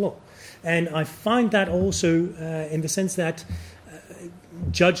international law. And I find that also in the sense that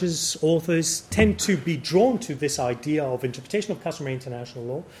judges, authors tend to be drawn to this idea of interpretation of customary international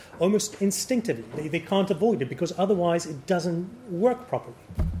law almost instinctively. They can't avoid it, because otherwise it doesn't work properly.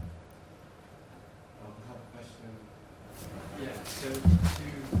 So to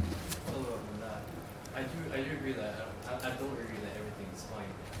follow up on that, I do agree that I don't agree that everything is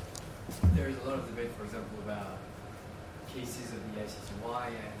fine. There is a lot of debate, for example, about cases of the ICCY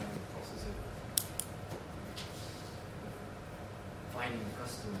and the process of finding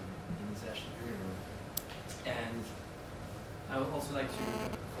custom in international criminal. And I would also like to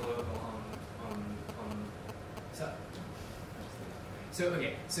follow up on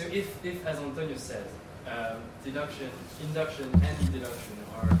so if as Antonio said, induction and deduction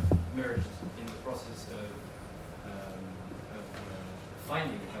are merged in the process of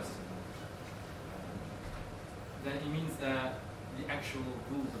finding a custom, then it means that the actual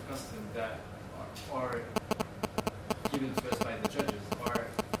rules of custom that are given to us by the judges are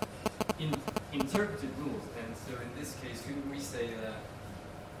interpreted rules. And so in this case, couldn't we say that?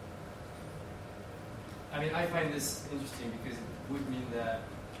 I mean, I find this interesting because it would mean that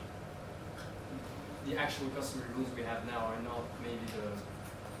the actual customary rules we have now are not maybe the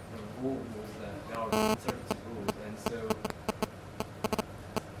raw rules that are the interpreted rules. And so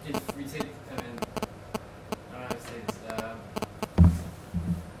if we take, I don't know how to say this.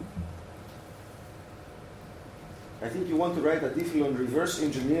 I think you want to write a diffil on reverse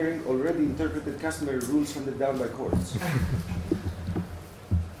engineering already interpreted customary rules handed down by courts.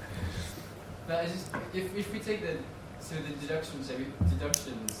 But if we take the deduction step,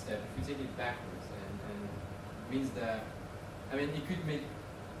 if we take it backwards, and it means that, I mean, it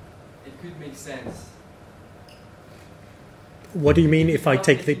could make sense. What do you mean if I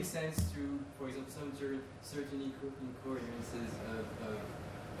take the... It makes sense to, for example, certain incoherences of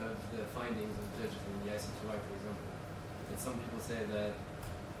the findings of judges in the ICCY, for example. And some people say that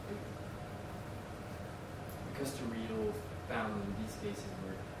the customary law found in these cases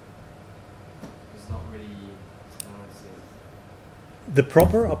was not really, I don't know how to say it.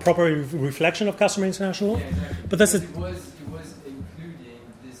 A proper reflection of customary international law? Yeah, exactly. But that's it was including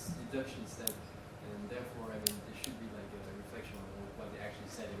this deduction step, and therefore, I mean, there should be like a reflection on what they actually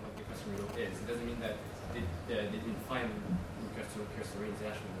said and what the customary law is. It doesn't mean that they didn't find customer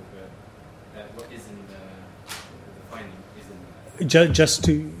international, but what is in the finding isn't. Just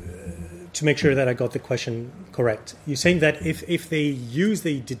to make sure that I got the question correct, you're saying that if they use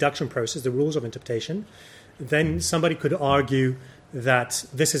the deduction process, the rules of interpretation, then somebody could argue that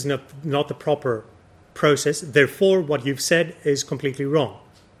this is not the proper process, therefore what you've said is completely wrong.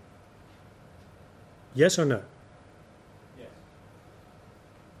 Yes or no? Yes.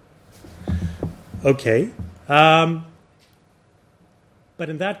 Okay. But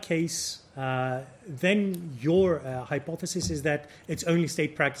in that case, then your hypothesis is that it's only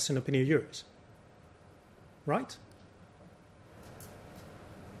state practice and opinion juris. Right?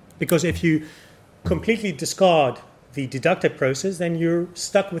 Because if you completely discard the deductive process, then you're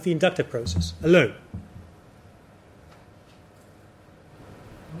stuck with the inductive process alone.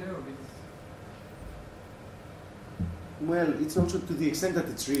 No, Well, it's also to the extent that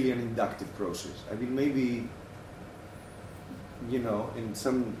it's really an inductive process. I mean, maybe, in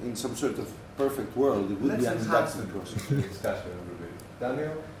some sort of perfect world, it would be an inductive process. Discussion a little bit.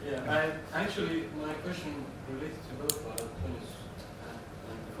 Daniel? Yeah, actually, my question related to both what Antonius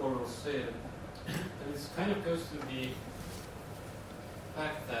and before said, and it kind of goes to the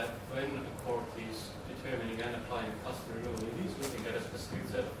fact that when a court is determining and applying a customary rule, it is looking at a specific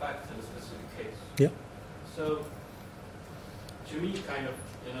set of facts and a specific case. Yeah. So, to me,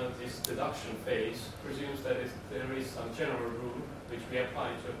 this deduction phase presumes that there is some general rule which we apply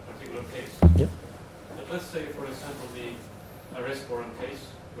to a particular case. Yeah. But let's say, for example, the arrest warrant case,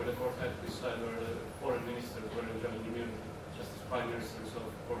 where the court had to decide whether the foreign ministers were enjoying immunity, just as prime ministers of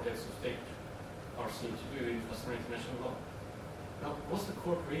or heads of state are seen to do in customary international law. Now, was the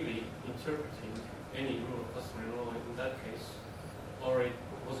court really interpreting any rule of customary law in that case, or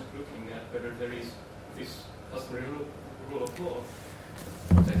was it looking at whether there is this customary rule of law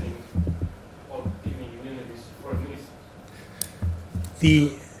protecting or giving immunities to foreign ministers?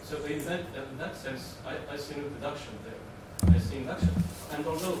 So in that sense, I see no deduction there. I see induction. And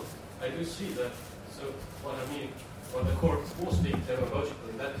although I do see that, so what I mean, well, the court was being teleological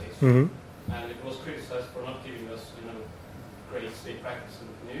in that case, and it was criticized for not giving us, great state practice and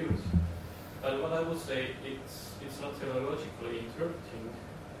opinions. But what I would say, it's not teleologically interpreting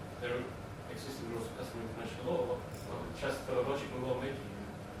the existing rules of customary international law, well, just teleological lawmaking.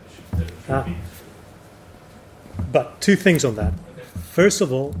 But two things on that. Okay. First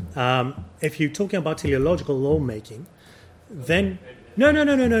of all, if you're talking about teleological lawmaking, then no.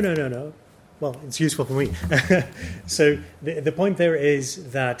 Well, it's useful for me. So the point there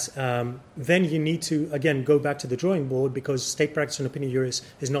is that then you need to, again, go back to the drawing board because state practice and opinion juris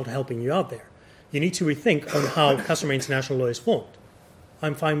is not helping you out there. You need to rethink on how customary international law is formed.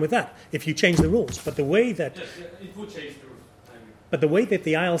 I'm fine with that if you change the rules. But the way that... Yes, it would change the rules. But the way that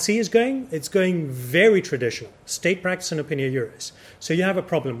the ILC is going, it's going very traditional. State practice and opinion juris. So you have a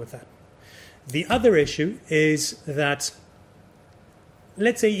problem with that. The other issue is that,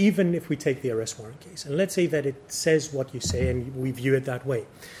 let's say even if we take the arrest warrant case, and let's say that it says what you say and we view it that way.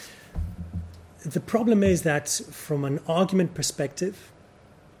 The problem is that from an argument perspective,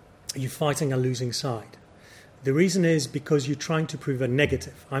 you're fighting a losing side. The reason is because you're trying to prove a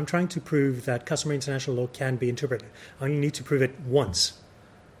negative. I'm trying to prove that customary international law can be interpreted. I only need to prove it once.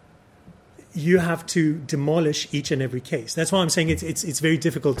 You have to demolish each and every case. That's why I'm saying it's very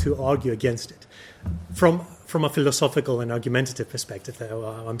difficult to argue against it. From a philosophical and argumentative perspective,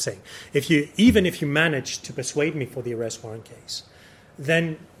 I'm saying. Even if you manage to persuade me for the arrest warrant case,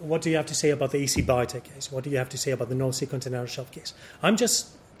 then what do you have to say about the EC Biotech case? What do you have to say about the North Sea Continental Shelf case? I'm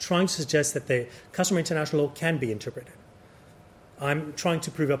just trying to suggest that the customary international law can be interpreted. I'm trying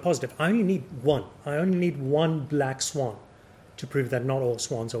to prove a positive. I only need one. I only need one black swan to prove that not all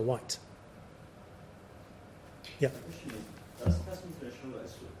swans are white. Yeah. Does customary international law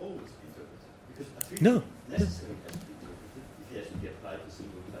always be interpreted? Because a treaty No. necessarily has to be interpreted if it has to be applied to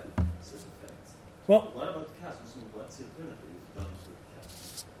single set of facts. Well, what about the customs? What's the alternative if you don't interpret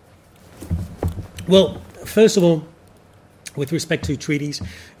customs? Well, first of all, with respect to treaties,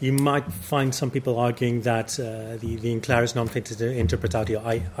 you might find some people arguing that the inclaris non fit interpretatio.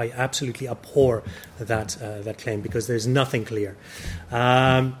 I absolutely abhor that claim because there's nothing clear.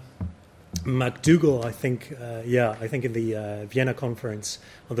 McDougall, I think in the Vienna conference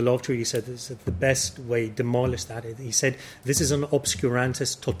on the law of treaty said that the best way to demolish that. He said this is an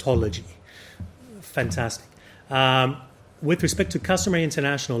obscurantis tautology. Fantastic. With respect to customary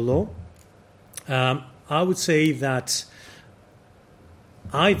international law, I would say that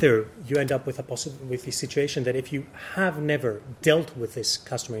either you end up with the situation that if you have never dealt with this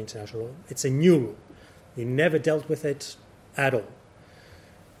customary international law, it's a new rule. You never dealt with it at all.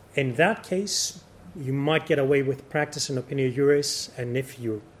 In that case, you might get away with practice and opinio juris, and if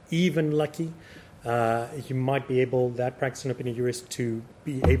you're even lucky, you might be able, that practice and opinio juris, to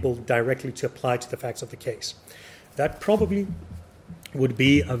be able directly to apply to the facts of the case. That probably would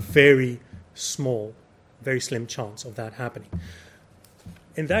be a very small, very slim chance of that happening.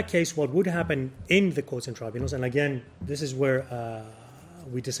 In that case, what would happen in the courts and tribunals, and again, this is where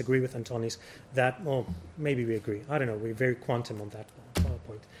we disagree with Antonis, that, well, maybe we agree. I don't know, we're very quantum on that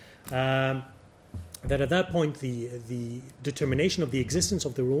point. That at that point, the determination of the existence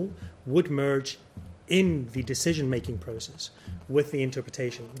of the rule would merge in the decision-making process with the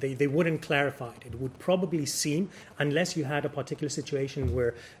interpretation. They wouldn't clarify it. It would probably seem, unless you had a particular situation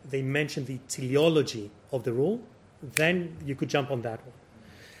where they mentioned the teleology of the rule, then you could jump on that one.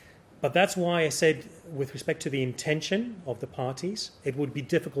 But that's why I said, with respect to the intention of the parties, it would be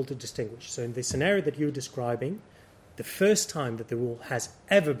difficult to distinguish. So in the scenario that you're describing, the first time that the rule has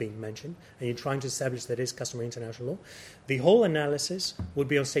ever been mentioned, and you're trying to establish that it is customary international law, the whole analysis would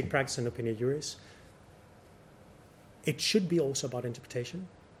be on state practice and opinio juris. It should be also about interpretation,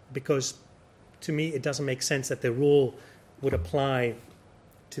 because to me it doesn't make sense that the rule would apply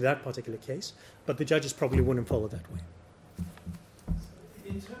to that particular case, but the judges probably wouldn't follow that way.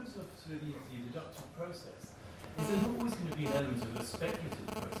 In terms of sort of the deductive process, is there always going to be an element of a speculative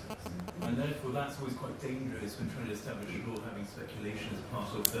process? And therefore that's always quite dangerous when trying to establish a law having speculation as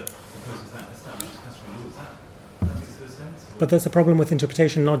part of the process that establishes customary law. That makes no sense? But that's the problem with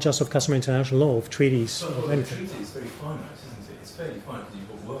interpretation, not just of customary international law, of treaties. So the treaty is very finite, isn't it? It's fairly finite because you've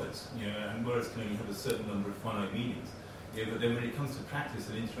got words, and words can only have a certain number of finite meanings. But then when it comes to practice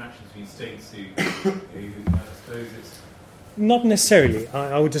and interaction between states, I suppose it's... Not necessarily.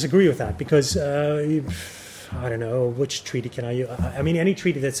 I would disagree with that, because I don't know, which treaty can I use? I mean, any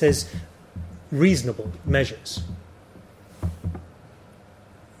treaty that says reasonable measures,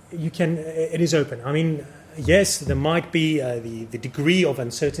 it is open. I mean, yes, there might be the degree of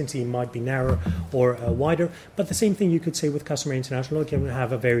uncertainty might be narrower or wider, but the same thing you could say with customary international law. You can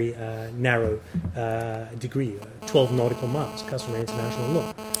have a very narrow degree, 12 nautical miles, customary international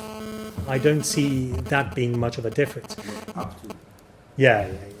law. I don't see that being much of a difference. Yeah.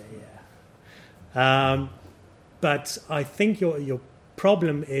 But I think your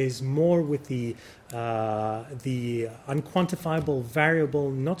problem is more with the unquantifiable variable,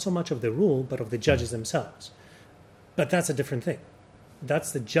 not so much of the rule, but of the judges themselves. But that's a different thing.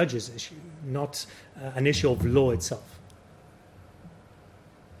 That's the judge's issue, not an issue of law itself.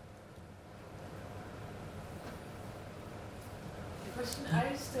 The question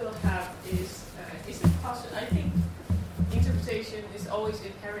I still have is it possible? I think interpretation is always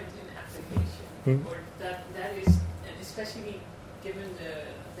inherent in application, or that is, and especially given the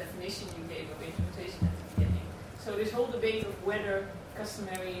definition you gave of interpretation at the beginning. So this whole debate of whether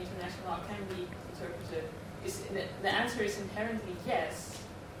customary international law can be interpreted, the answer is inherently yes.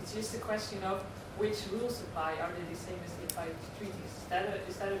 It's just a question of which rules apply. Are they the same as they apply to treaties?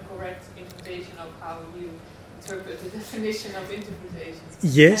 Is that a correct interpretation of how you interpret the definition of interpretation?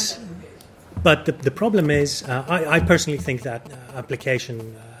 Yes, but the problem is, I personally think that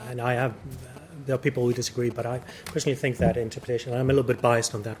application, and there are people who disagree, but I personally think that interpretation, I'm a little bit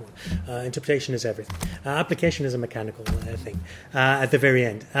biased on that one. Interpretation is everything. Application is a mechanical thing at the very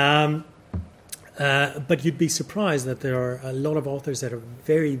end. But you'd be surprised that there are a lot of authors that are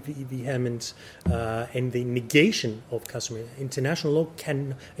very vehement in the negation of customary international law.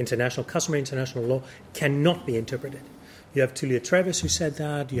 Customary international law cannot be interpreted. You have Tullio Treves who said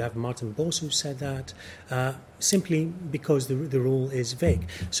that. You have Martin Bos who said that, simply because the rule is vague.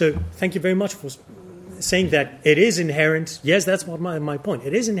 So thank you very much for saying that it is inherent. Yes, that's what my point.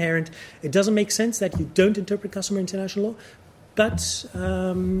 It is inherent. It doesn't make sense that you don't interpret customary international law, but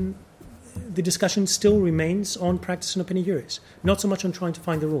the discussion still remains on practice and opinio juris, not so much on trying to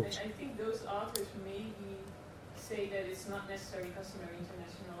find the rules. I think those authors maybe say that it's not necessarily customary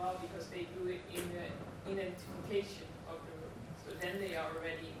international law because they do it in the identification of the rule. So then they are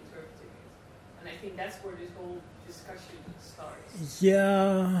already interpreting it. And I think that's where this whole discussion starts.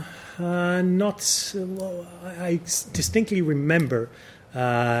 Yeah, I distinctly remember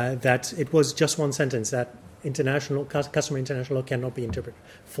that it was just one sentence, that customary international law cannot be interpreted,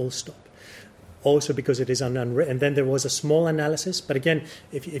 full stop. Also because it is unwritten. And then there was a small analysis. But again,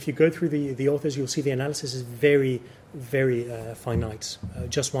 if you go through the authors, you'll see the analysis is very, very finite.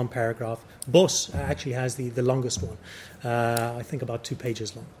 Just one paragraph. Bos actually has the longest one. I think about 2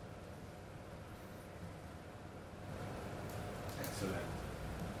 pages long. Excellent.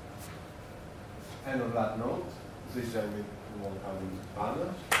 And on that note, this is Jeremy von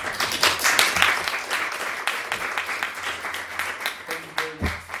Panner. Thank you very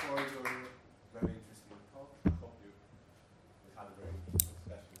much for your very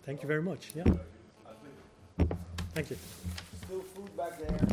Thank you very much. Yeah. I think Thank you. Still food back there.